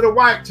into the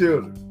white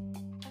children.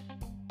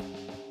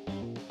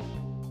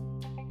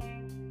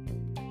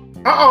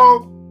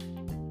 Uh-oh.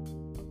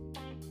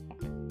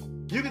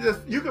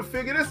 You can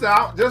figure this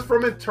out just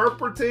from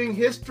interpreting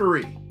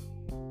history.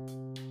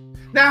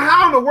 Now,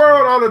 how in the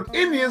world are the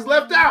Indians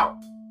left out?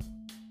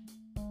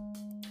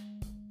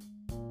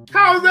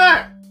 How is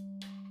that?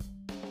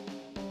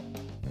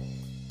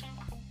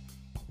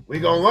 We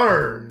gonna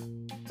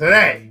learn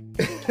today.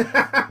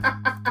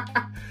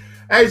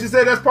 As she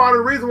said, that's part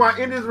of the reason why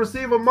Indians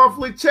receive a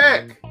monthly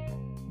check.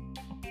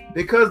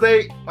 Because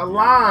they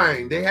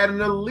aligned, they had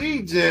an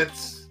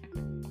allegiance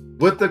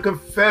with the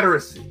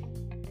Confederacy.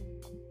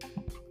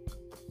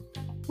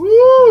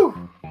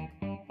 Woo!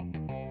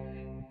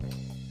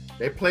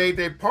 They played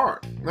their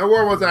part. Now,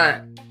 where was I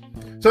at?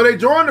 So they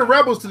joined the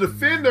rebels to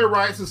defend their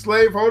rights as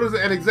slaveholders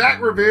and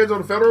exact revenge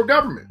on the federal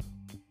government.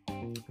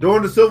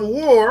 During the Civil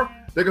War,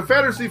 the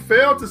Confederacy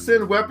failed to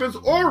send weapons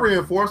or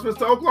reinforcements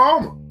to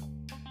Oklahoma.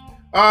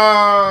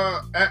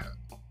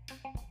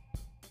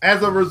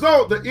 As a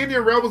result, the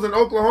Indian rebels in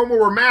Oklahoma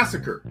were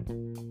massacred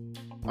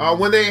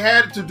when they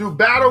had to do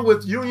battle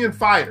with Union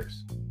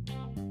fighters.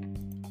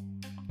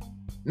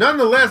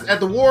 Nonetheless, at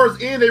the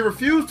war's end, they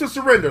refused to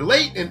surrender.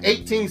 Late in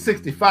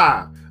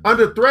 1865,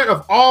 under threat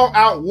of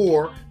all-out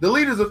war, the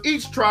leaders of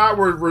each tribe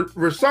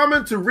were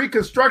summoned to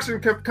Reconstruction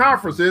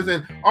conferences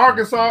in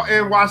Arkansas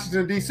and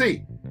Washington,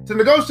 D.C. to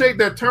negotiate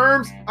their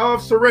terms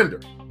of surrender.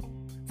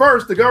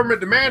 First, the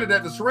government demanded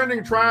that the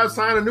surrendering tribes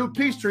sign a new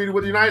peace treaty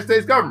with the United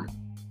States government.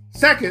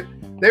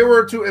 Second, they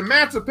were to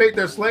emancipate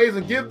their slaves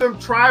and give them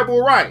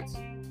tribal rights.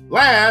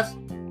 Last,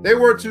 they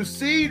were to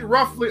cede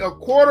roughly a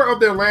quarter of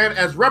their land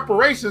as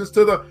reparations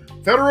to the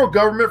federal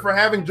government for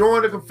having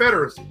joined the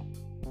Confederacy.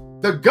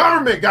 The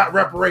government got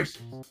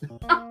reparations.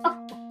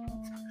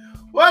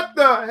 What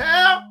the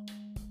hell?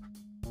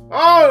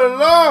 Oh,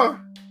 Lord.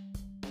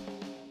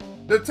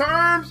 The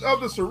terms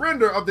of the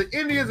surrender of the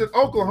Indians in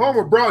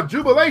Oklahoma brought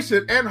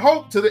jubilation and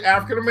hope to the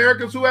African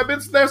Americans who had been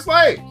their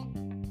slaves.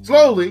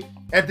 Slowly,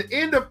 at the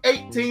end of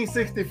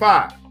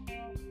 1865,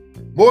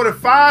 more than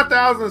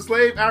 5,000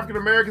 enslaved African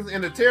Americans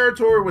in the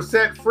territory were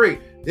set free.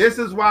 This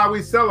is why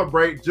we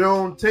celebrate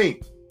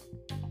Juneteenth.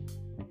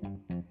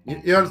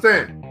 You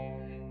understand?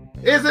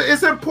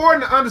 It's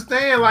important to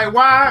understand like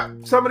why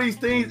some of these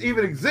things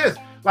even exist.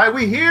 Like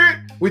we hear it,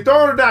 we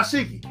throw it a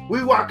dashiki. We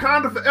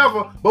Wakanda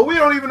forever, but we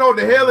don't even know what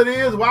the hell it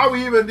is. Why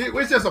we even did?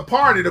 It's just a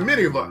party to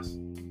many of us.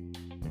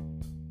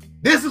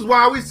 This is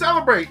why we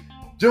celebrate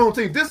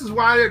Juneteenth. This is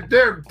why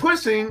they're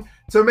pushing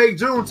to make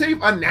Juneteenth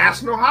a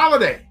national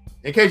holiday.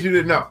 In case you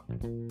didn't know.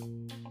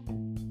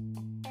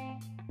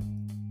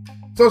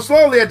 So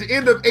slowly at the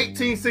end of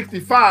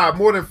 1865,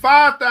 more than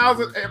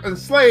 5,000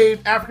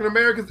 enslaved African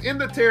Americans in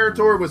the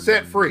territory were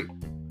set free.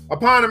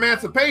 Upon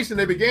emancipation,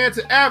 they began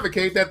to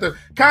advocate that the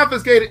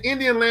confiscated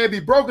Indian land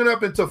be broken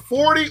up into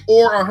 40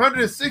 or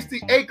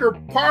 160 acre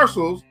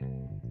parcels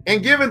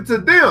and given to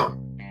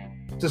them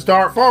to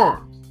start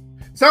farms.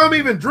 Some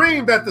even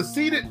dreamed that the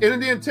ceded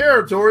Indian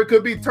territory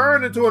could be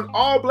turned into an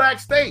all-black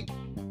state.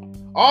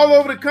 All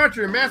over the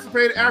country,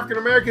 emancipated African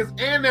Americans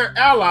and their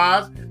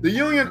allies, the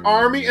Union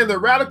Army and the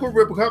radical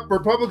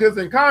Republicans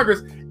in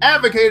Congress,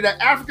 advocated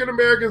that African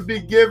Americans be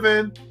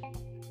given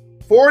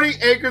 40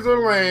 acres of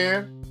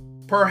land,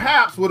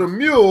 perhaps with a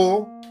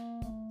mule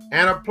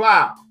and a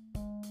plow.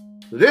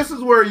 So this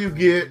is where you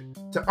get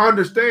to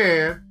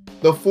understand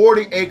the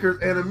 40 acres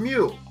and a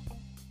mule.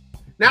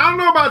 Now, I don't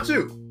know about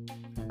you.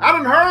 I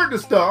done heard the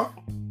stuff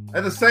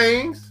and the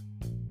sayings,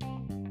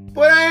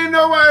 but ain't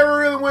nobody ever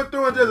really went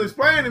through and just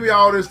explained to me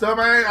all this stuff.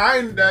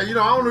 I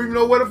don't even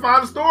know where to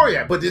find the story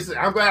at. But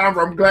I'm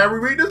glad we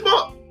read this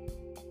book,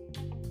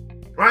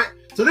 right?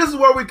 So this is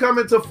where we come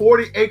into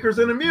 40 Acres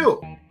and a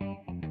Mule.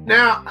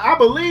 Now, I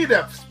believe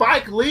that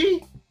Spike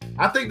Lee,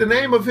 I think the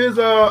name of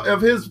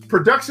his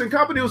production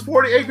company was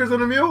 40 Acres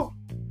and a Mule.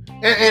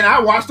 And I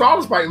watched all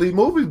the Spike Lee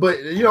movies, but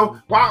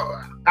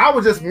I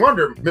would just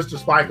wonder, Mr.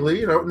 Spike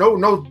Lee,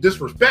 no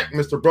disrespect,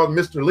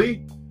 Mr.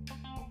 Lee,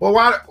 but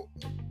why?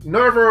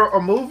 Never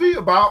a movie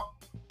about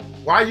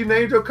why you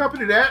named your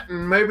company that,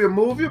 and maybe a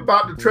movie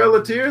about the Trail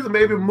of Tears, and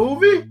maybe a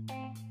movie?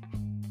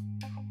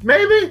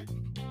 Maybe?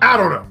 I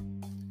don't know.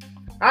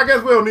 I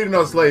guess we don't need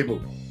another slave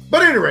movie.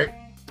 But anyway,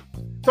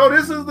 so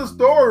this is the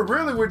story.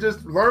 Really, we're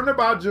just learning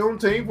about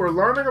Juneteenth. We're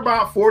learning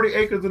about 40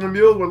 Acres and a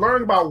Mule. We're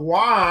learning about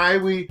why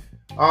we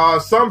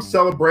some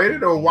celebrate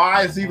it or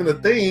why it's even a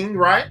thing,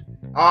 right?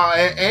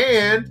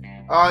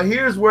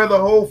 Here's where the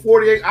whole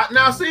 48.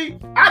 Now, see,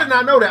 I did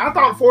not know that. I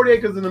thought 40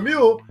 Acres and a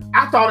Mule,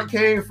 I thought it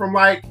came from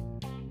I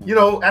knew it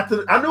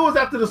was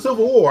after the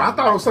Civil War. I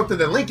thought it was something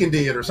that Lincoln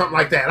did or something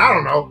like that. I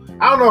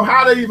don't know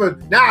how they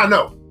even, now I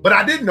know, but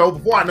I didn't know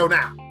before I know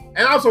now.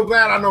 And I'm so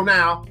glad I know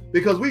now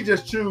because we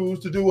just choose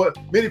to do what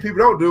many people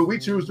don't do. We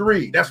choose to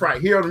read. That's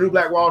right. Here on the New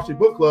Black Wall Street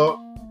Book Club,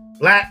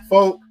 Black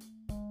folk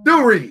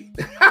do read.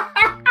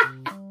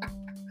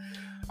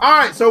 All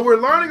right, so we're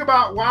learning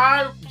about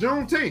why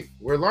Juneteenth.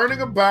 We're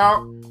learning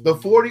about the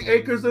 40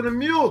 Acres and a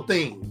Mule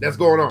thing that's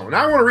going on.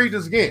 Now I want to read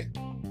this again.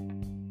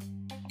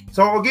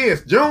 So again,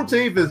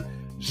 Juneteenth is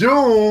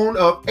June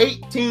of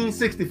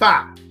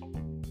 1865.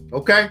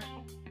 Okay?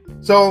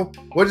 So,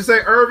 what'd you say,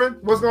 Irvin?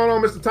 What's going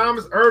on, Mr.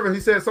 Thomas? Irvin, he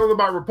said something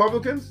about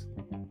Republicans.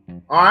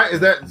 All right, is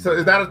that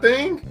a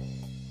thing?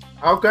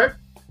 Okay.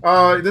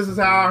 This is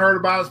how I heard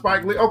about it,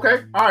 Spike Lee.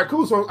 Okay, all right,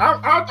 cool. So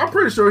I'm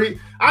pretty sure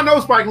I know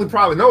Spike Lee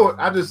probably know it.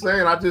 I'm just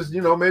saying,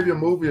 maybe a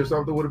movie or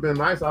something would have been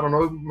nice. I don't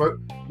know.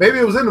 Maybe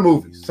it was in the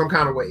movies some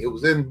kind of way. It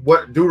was in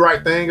what Do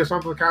Right Thing or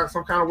something,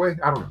 some kind of way.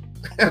 I don't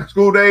know.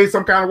 School Days,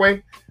 some kind of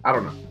way. I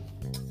don't know.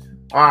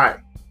 All right,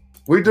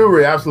 we do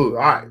read absolutely.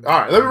 All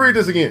right. Let me read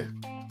this again,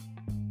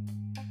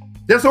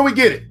 just so we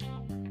get it.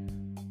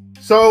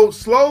 So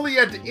slowly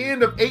at the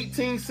end of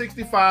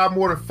 1865,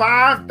 more than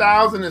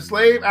 5,000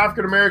 enslaved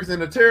African Americans in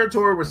the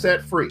territory were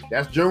set free.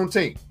 That's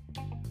Juneteenth.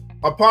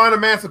 Upon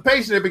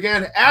emancipation, they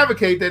began to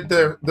advocate that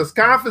the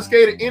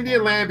confiscated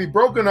Indian land be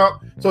broken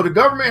up. So the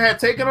government had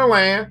taken the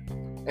land,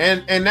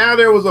 and now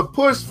there was a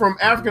push from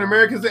African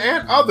Americans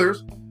and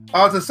others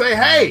to say,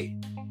 hey,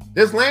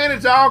 this land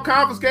that y'all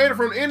confiscated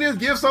from the Indians,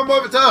 give some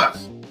of it to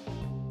us.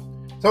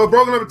 So it's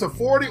broken up into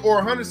 40 or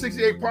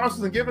 168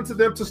 parcels and given to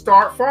them to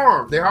start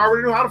farms. They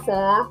already knew how to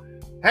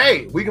farm.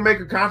 Hey, we can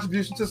make a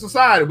contribution to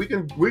society.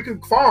 We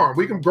can farm.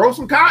 We can grow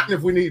some cotton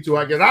if we need to,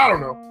 I guess. I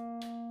don't know.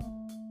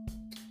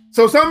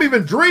 So some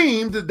even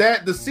dreamed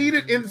that the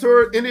ceded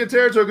Indian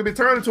territory could be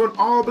turned into an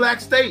all-black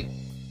state.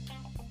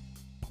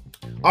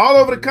 All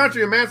over the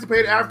country,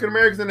 emancipated African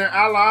Americans and their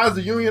allies,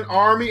 the Union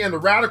Army and the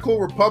radical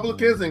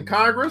Republicans in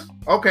Congress.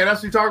 Okay,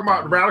 that's what you're talking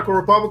about, the radical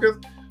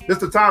Republicans.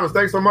 Mr. Thomas,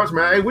 thanks so much,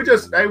 man. Hey,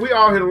 we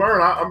all here to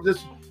learn. I'm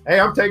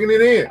taking it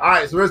in. All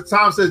right, so Mr.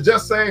 Thomas says,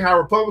 just saying how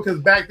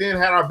Republicans back then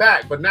had our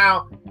back, but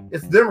now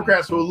it's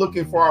Democrats who are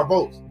looking for our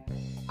votes.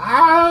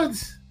 I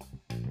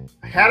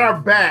had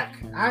our back.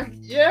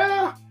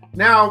 Yeah.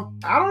 Now,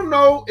 I don't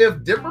know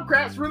if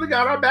Democrats really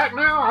got our back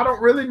now. I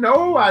don't really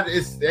know.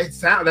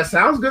 That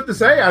sounds good to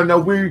say. I know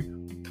we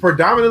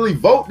predominantly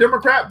vote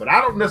Democrat, but I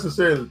don't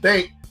necessarily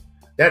think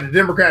that the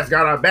Democrats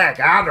got our back.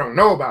 I don't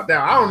know about that.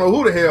 I don't know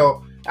who the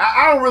hell.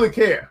 I don't really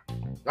care,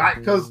 right?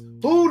 Because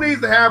who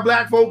needs to have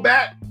black folk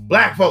back?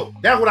 Black folk.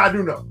 That's what I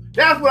do know.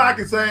 That's what I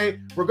can say,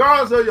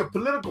 regardless of your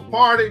political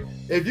party.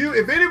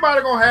 If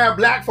anybody gonna have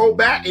black folk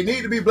back, it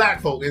need to be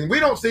black folk, and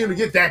we don't seem to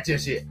get that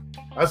just yet.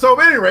 So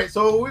at any rate,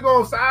 so we're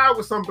gonna side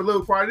with some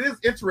political party. It is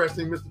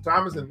interesting, Mr.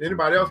 Thomas and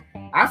anybody else.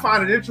 I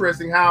find it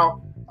interesting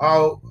how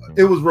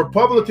it was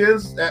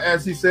Republicans,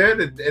 as he said,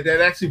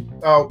 that actually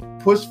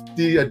pushed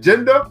the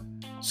agenda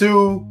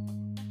to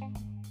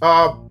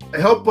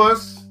help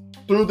us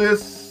through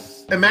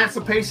this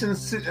emancipation,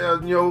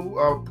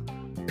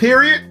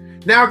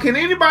 period. Now,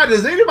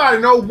 does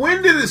anybody know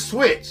when did it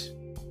switch?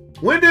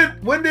 When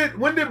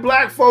did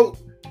black folk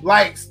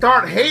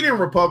start hating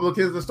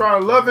Republicans and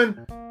start loving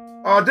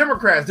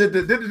Democrats? Did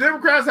the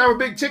Democrats have a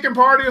big chicken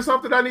party or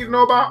something I need to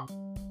know about?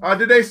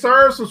 Did they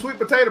serve some sweet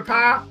potato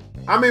pie?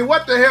 I mean,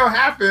 what the hell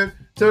happened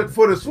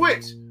for the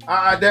switch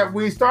that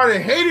we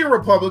started hating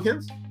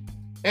Republicans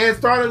and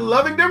started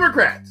loving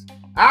Democrats?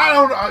 I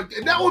don't know.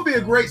 That would be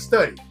a great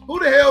study. Who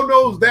the hell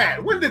knows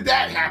that? When did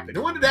that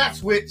happen? When did that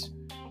switch?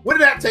 When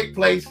did that take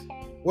place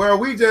where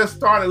we just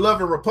started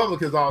loving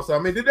Republicans also? I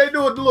mean, did they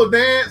do a little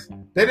dance?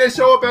 Did they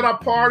show up at our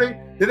party?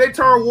 Did they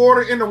turn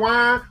water into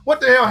wine?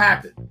 What the hell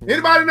happened?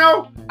 Anybody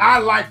know? I'd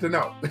like to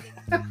know.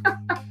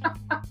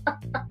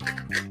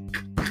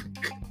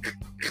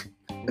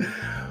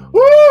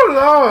 Woo,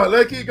 Lord,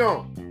 let's keep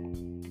going.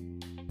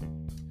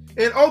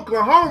 In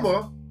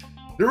Oklahoma,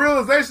 the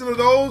realization of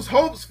those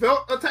hopes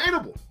felt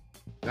attainable.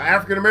 The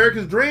African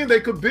Americans dreamed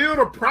they could build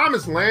a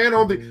promised land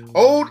on the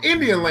old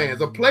Indian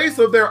lands, a place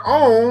of their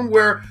own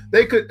where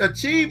they could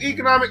achieve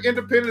economic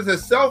independence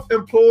as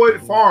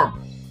self-employed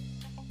farmers.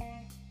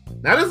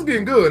 Now this is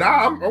getting good.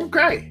 I'm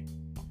okay.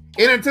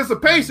 In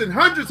anticipation,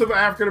 hundreds of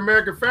African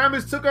American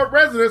families took up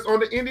residence on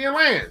the Indian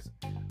lands,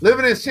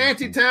 living in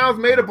shanty towns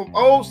made up of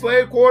old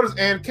slave quarters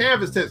and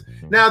canvas tents.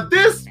 Now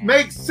this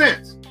makes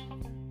sense.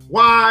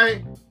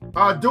 Why?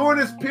 During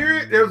this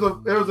period, there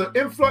was an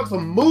influx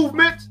of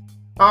movement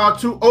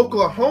to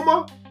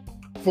Oklahoma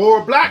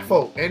for black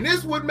folk. And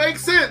this would make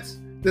sense.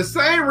 The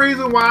same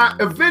reason why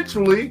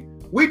eventually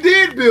we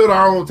did build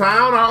our own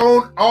town, our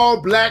own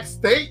all-black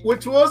state,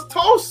 which was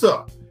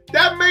Tulsa.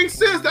 That makes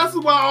sense. That's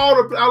why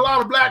a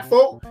lot of black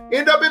folk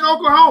end up in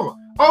Oklahoma.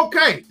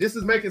 Okay, this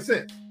is making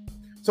sense.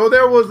 So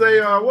there was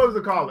what is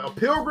it called? A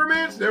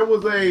pilgrimage? There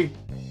was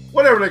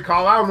whatever they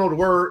call it. I don't know the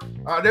word.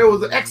 There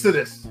was an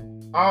exodus.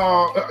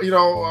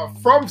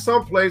 From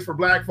someplace for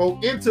black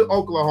folk into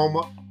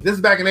Oklahoma. This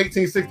is back in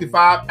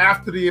 1865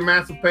 after the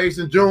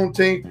emancipation,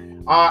 Juneteenth.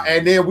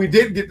 And then we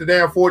didn't get the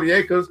damn 40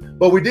 acres,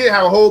 but we did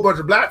have a whole bunch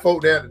of black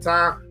folk there at the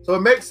time. So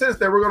it makes sense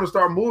that we're going to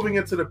start moving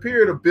into the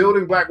period of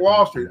building Black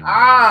Wall Street.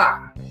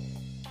 I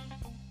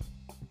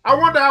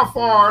wonder how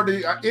far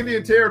the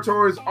Indian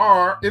territories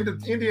are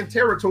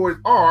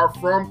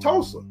from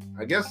Tulsa.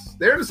 I guess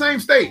they're in the same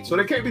state, so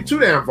they can't be too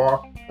damn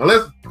far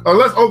unless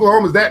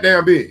Oklahoma is that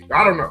damn big.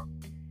 I don't know.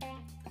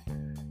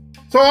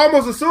 So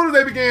almost as soon as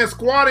they began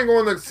squatting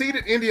on the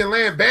ceded Indian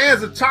land,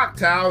 bands of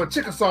Choctaw and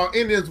Chickasaw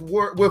Indians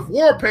with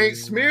war paint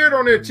smeared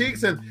on their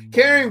cheeks and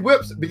carrying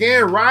whips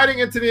began riding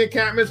into the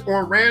encampments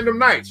on random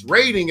nights,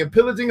 raiding and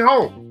pillaging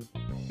homes.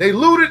 They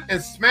looted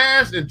and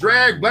smashed and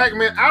dragged black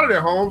men out of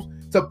their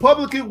homes to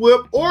publicly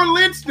whip or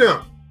lynch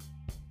them.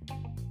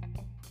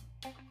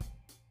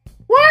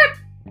 What?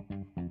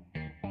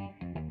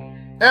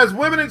 As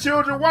women and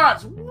children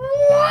watched.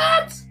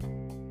 What?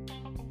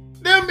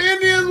 Them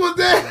Indians was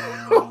there.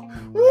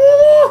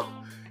 Woo!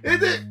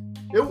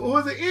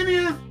 Was it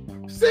Indians?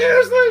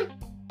 Seriously?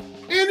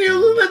 Indians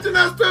was lynching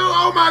us too?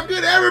 Oh my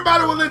goodness,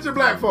 everybody was lynching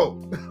black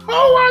folk.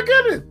 Oh my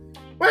goodness.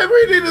 Wait,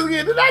 read this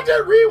again. Did I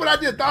just read what I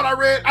just thought I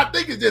read? I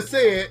think it just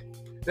said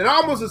that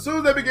almost as soon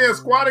as they began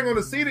squatting on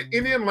the ceded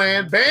Indian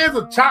land, bands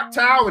of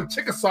Choctaw and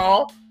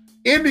Chickasaw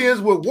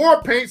Indians with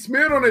war paint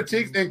smeared on their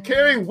cheeks and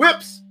carrying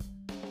whips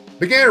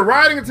began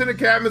riding into the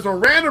cabins on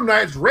random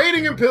nights,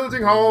 raiding and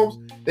pillaging homes.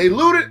 They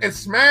looted and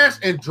smashed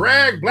and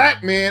dragged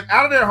black men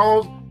out of their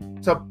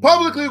homes to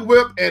publicly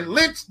whip and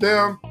lynch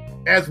them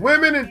as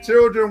women and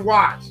children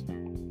watched.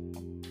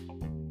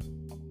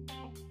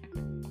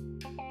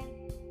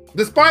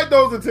 Despite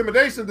those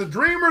intimidations, the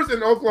dreamers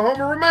in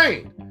Oklahoma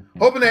remained,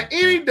 hoping that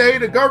any day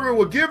the government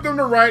would give them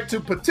the right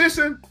to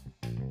petition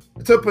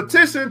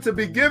to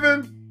be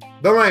given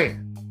the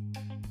land.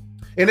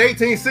 In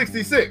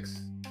 1866,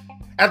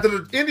 after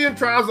the Indian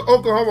tribes of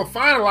Oklahoma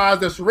finalized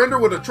their surrender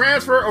with a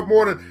transfer of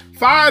more than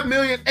 5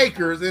 million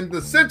acres in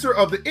the center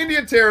of the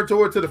Indian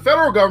Territory to the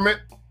federal government,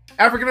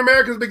 African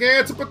Americans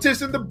began to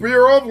petition the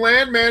Bureau of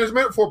Land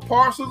Management for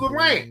parcels of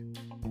land.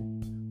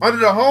 Under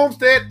the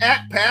Homestead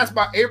Act passed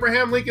by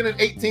Abraham Lincoln in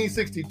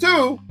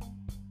 1862,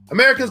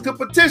 Americans could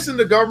petition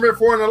the government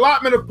for an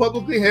allotment of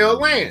publicly held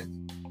lands.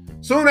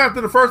 Soon after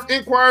the first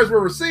inquiries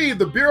were received,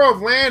 the Bureau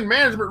of Land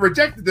Management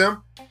rejected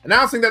them,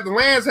 announcing that the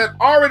lands had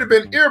already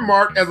been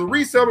earmarked as a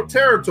resettled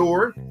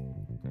territory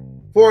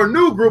for a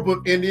new group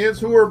of Indians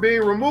who were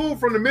being removed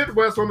from the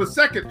Midwest on the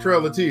Second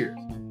Trail of Tears.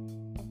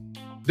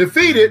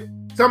 Defeated,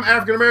 some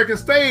African Americans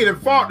stayed and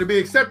fought to be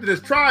accepted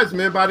as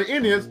tribesmen by the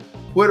Indians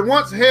who had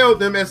once held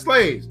them as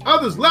slaves.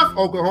 Others left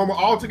Oklahoma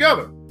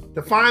altogether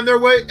to find their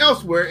way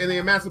elsewhere in the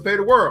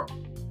emancipated world.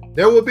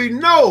 There will be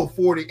no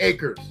 40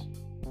 acres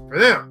for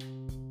them.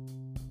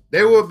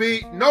 There will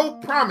be no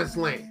promised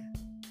land.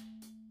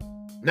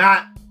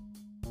 Not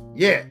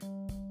yet.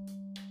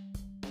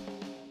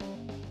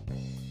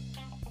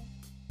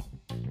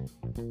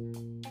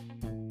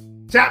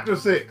 Chapter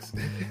 6.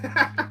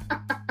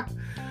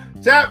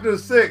 Chapter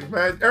 6,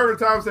 man. Every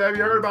time say, have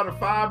you heard about the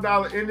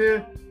 $5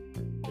 Indian?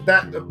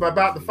 About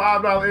the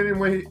 $5 Indian,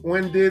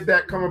 when did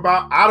that come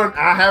about? I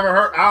haven't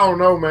heard. I don't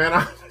know, man.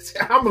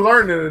 I'm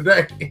learning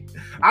today.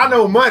 I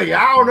know money.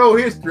 I don't know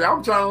history.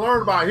 I'm trying to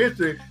learn about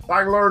history so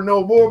I can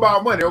know more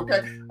about money.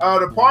 Okay.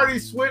 The party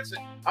switched.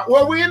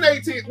 Well, we in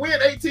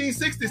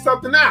 1860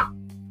 something now.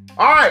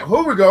 All right,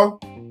 here we go.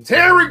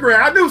 Terry Gregg.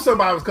 I knew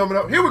somebody was coming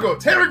up. Here we go.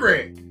 Terry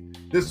Gregg.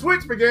 The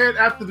switch began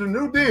after the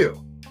New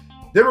Deal.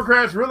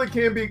 Democrats really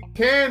can be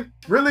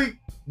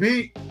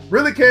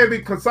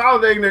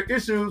consolidating their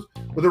issues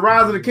with the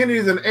rise of the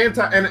Kennedys and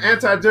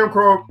anti-Jim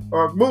Crow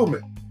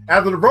movement.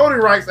 After the Voting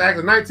Rights Act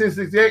of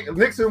 1968,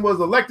 Nixon was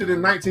elected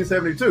in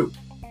 1972.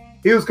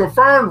 He was a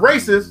confirmed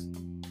racist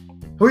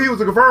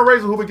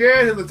who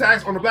began his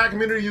attacks on the black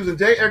community using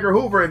J. Edgar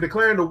Hoover and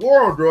declaring the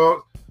war on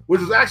drugs,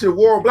 which was actually a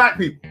war on black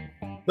people.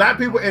 Black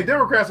people and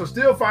Democrats are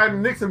still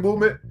fighting the Nixon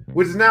movement,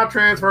 which is now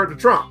transferred to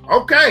Trump.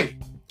 Okay,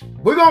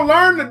 we're gonna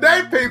learn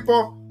today,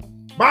 people.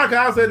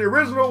 Monica said the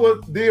original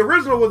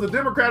was the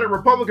Democratic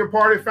Republican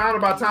Party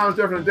founded by Thomas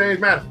Jefferson and James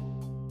Madison.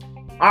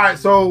 All right,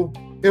 so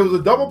it was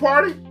a double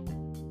party.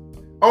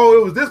 Oh,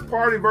 it was this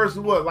party versus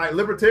what, like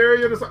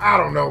libertarian or something? I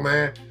don't know,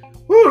 man.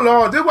 Whoo,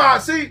 Lord, this is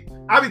why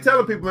I be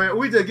telling people, man,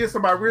 we just get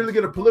somebody, really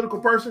get a political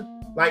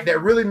person like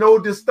that really know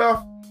this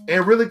stuff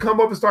and really come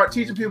up and start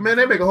teaching people, man,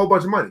 they make a whole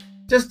bunch of money.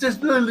 Just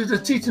literally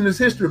just teaching this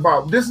history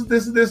about this and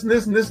this and this and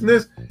this and this and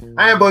this.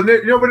 But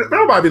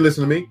nobody be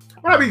listening to me.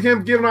 When I be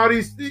giving all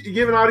these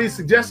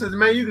suggestions,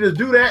 man, you can just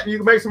do that and you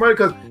can make some money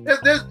because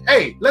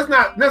hey, let's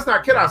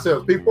not kid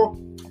ourselves, people.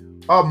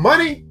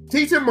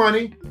 Teaching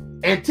money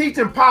and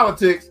teaching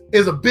politics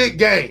is a big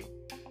game.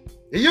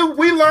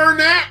 We learn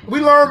that.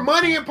 We learn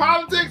money in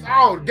politics.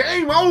 Oh,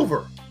 game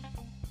over.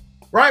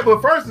 Right?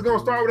 But first it's going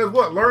to start with us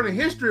what? Learning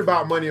history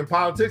about money and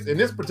politics in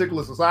this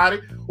particular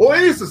society or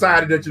any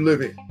society that you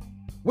live in.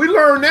 We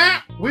learn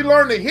that. We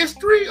learn the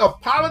history of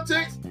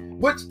politics,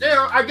 which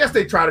I guess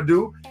they try to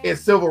do in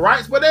civil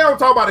rights, but they don't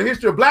talk about the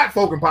history of black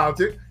folk in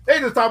politics.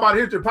 They just talk about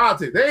the history of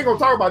politics. They ain't going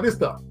to talk about this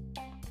stuff.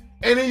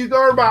 And then you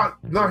learn about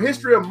the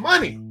history of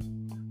money.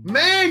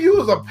 Man, you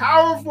was a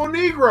powerful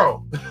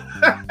Negro.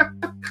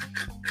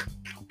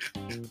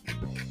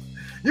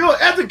 You're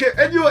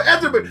educated Negro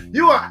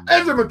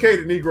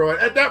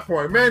at that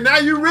point, man. Now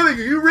you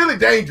really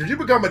dangerous. You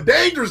become a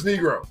dangerous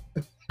Negro.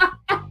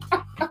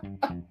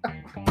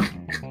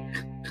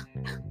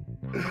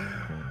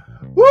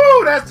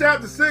 Woo, that's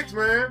chapter 6,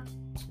 man.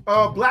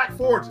 Black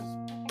Forges.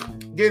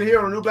 again here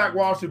on the New Black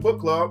Wall Street Book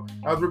Club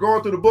as we're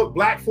going through the book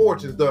Black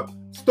Fortunes, the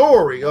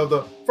story of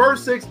the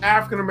first 6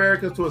 African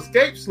Americans to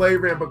escape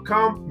slavery and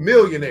become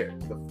millionaires.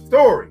 The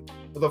story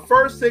of the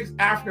first 6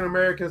 African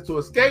Americans to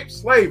escape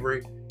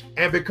slavery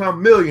and become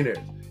millionaires.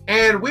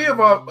 And we have,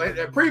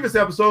 in previous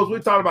episodes, we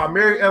talked about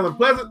Mary Ellen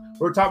Pleasant.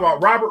 We're talking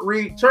about Robert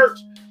Reed Church.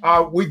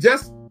 We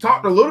just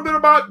talked a little bit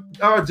about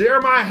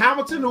Jeremiah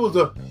Hamilton, who was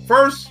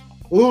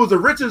the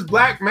richest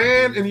black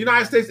man in the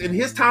United States in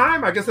his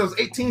time. I guess that was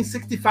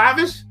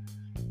 1865-ish.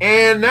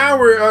 And now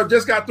we're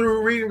just got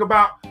through reading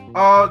about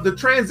the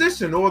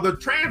transition or the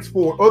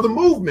transport or the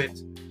movement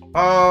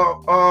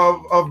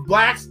of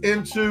blacks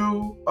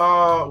into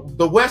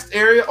the West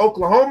area,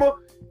 Oklahoma,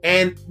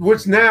 and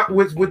which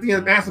with the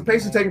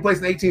emancipation taking place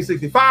in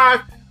 1865,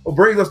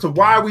 brings us to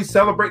why we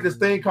celebrate this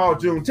thing called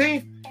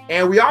Juneteenth.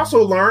 And we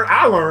also learned,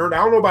 I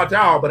don't know about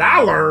y'all, but I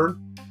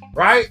learned,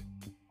 right?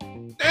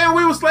 And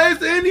we were slaves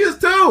to Indians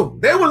too.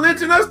 They were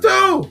lynching us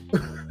too.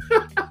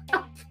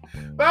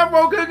 Black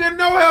folk couldn't get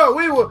no help.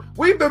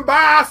 We've been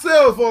by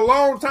ourselves for a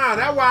long time.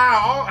 That's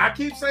why I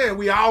keep saying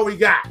we all we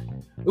got.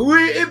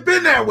 It's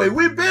been that way.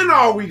 We've been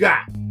all we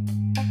got.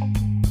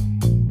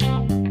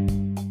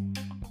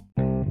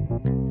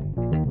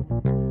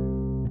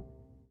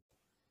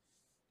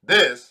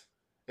 This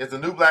is the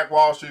New Black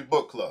Wall Street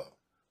Book Club,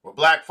 where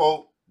black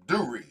folk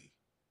do read.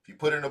 If you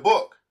put in a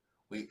book,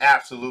 we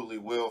absolutely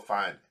will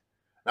find it.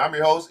 And I'm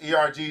your host,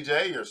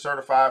 ERGJ, your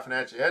certified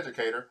financial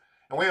educator,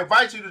 and we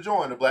invite you to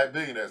join the Black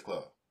Billionaires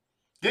Club.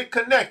 Get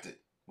connected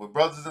with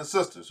brothers and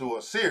sisters who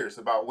are serious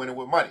about winning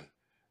with money,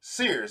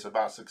 serious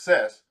about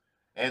success,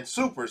 and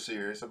super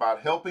serious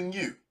about helping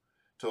you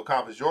to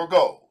accomplish your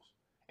goals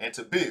and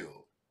to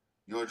build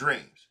your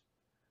dreams.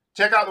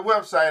 Check out the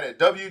website at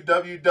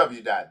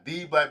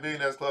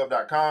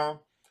www.theblackbillionairesclub.com,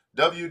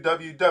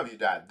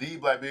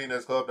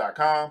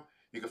 www.theblackbillionairesclub.com.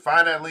 You can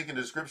find that link in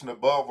the description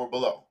above or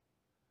below.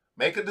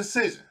 Make a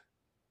decision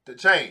to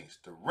change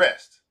the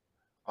rest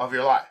of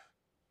your life.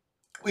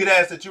 We'd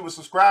ask that you would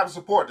subscribe and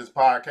support this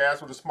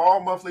podcast with a small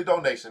monthly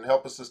donation to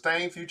help us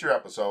sustain future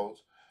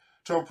episodes,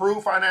 to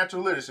improve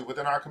financial literacy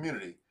within our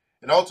community,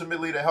 and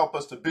ultimately to help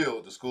us to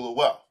build the School of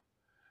Wealth,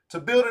 to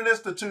build an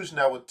institution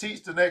that will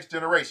teach the next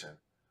generation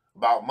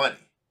about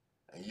money.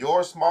 And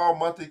your small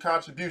monthly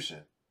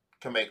contribution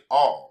can make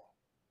all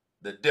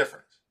the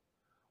difference.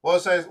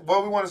 Well,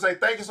 we want to say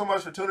thank you so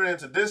much for tuning in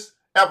to this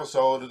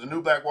episode of the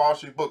New Black Wall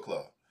Street Book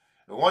Club.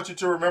 We want you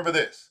to remember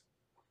this,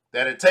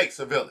 that it takes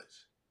a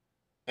village,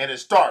 and it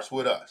starts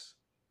with us.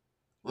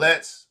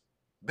 Let's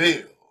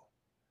build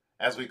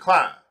as we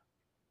climb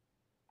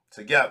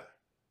together.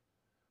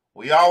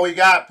 We all we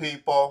got,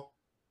 people.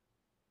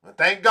 And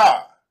thank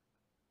God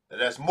that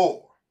that's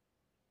more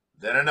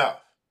than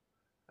enough.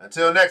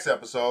 Until next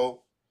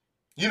episode,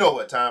 you know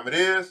what time it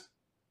is.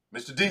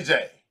 Mr.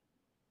 DJ,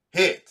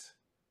 hit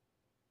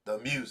the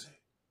music.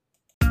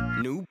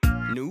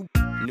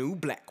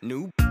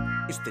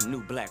 It's the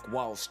New Black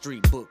Wall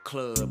Street Book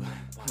Club.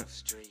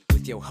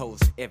 With your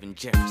host, Evan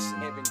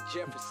Jefferson.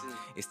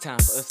 It's time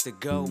for us to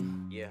go.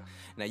 Yeah.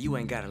 Now you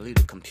ain't gotta leave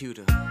the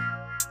computer,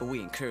 but we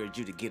encourage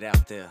you to get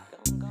out there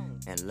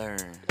and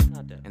learn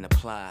and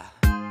apply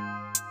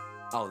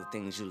all the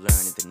things you learn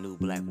at the New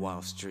Black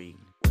Wall Street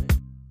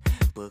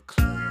Book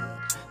Club.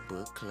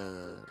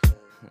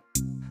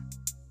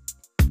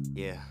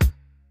 Yeah.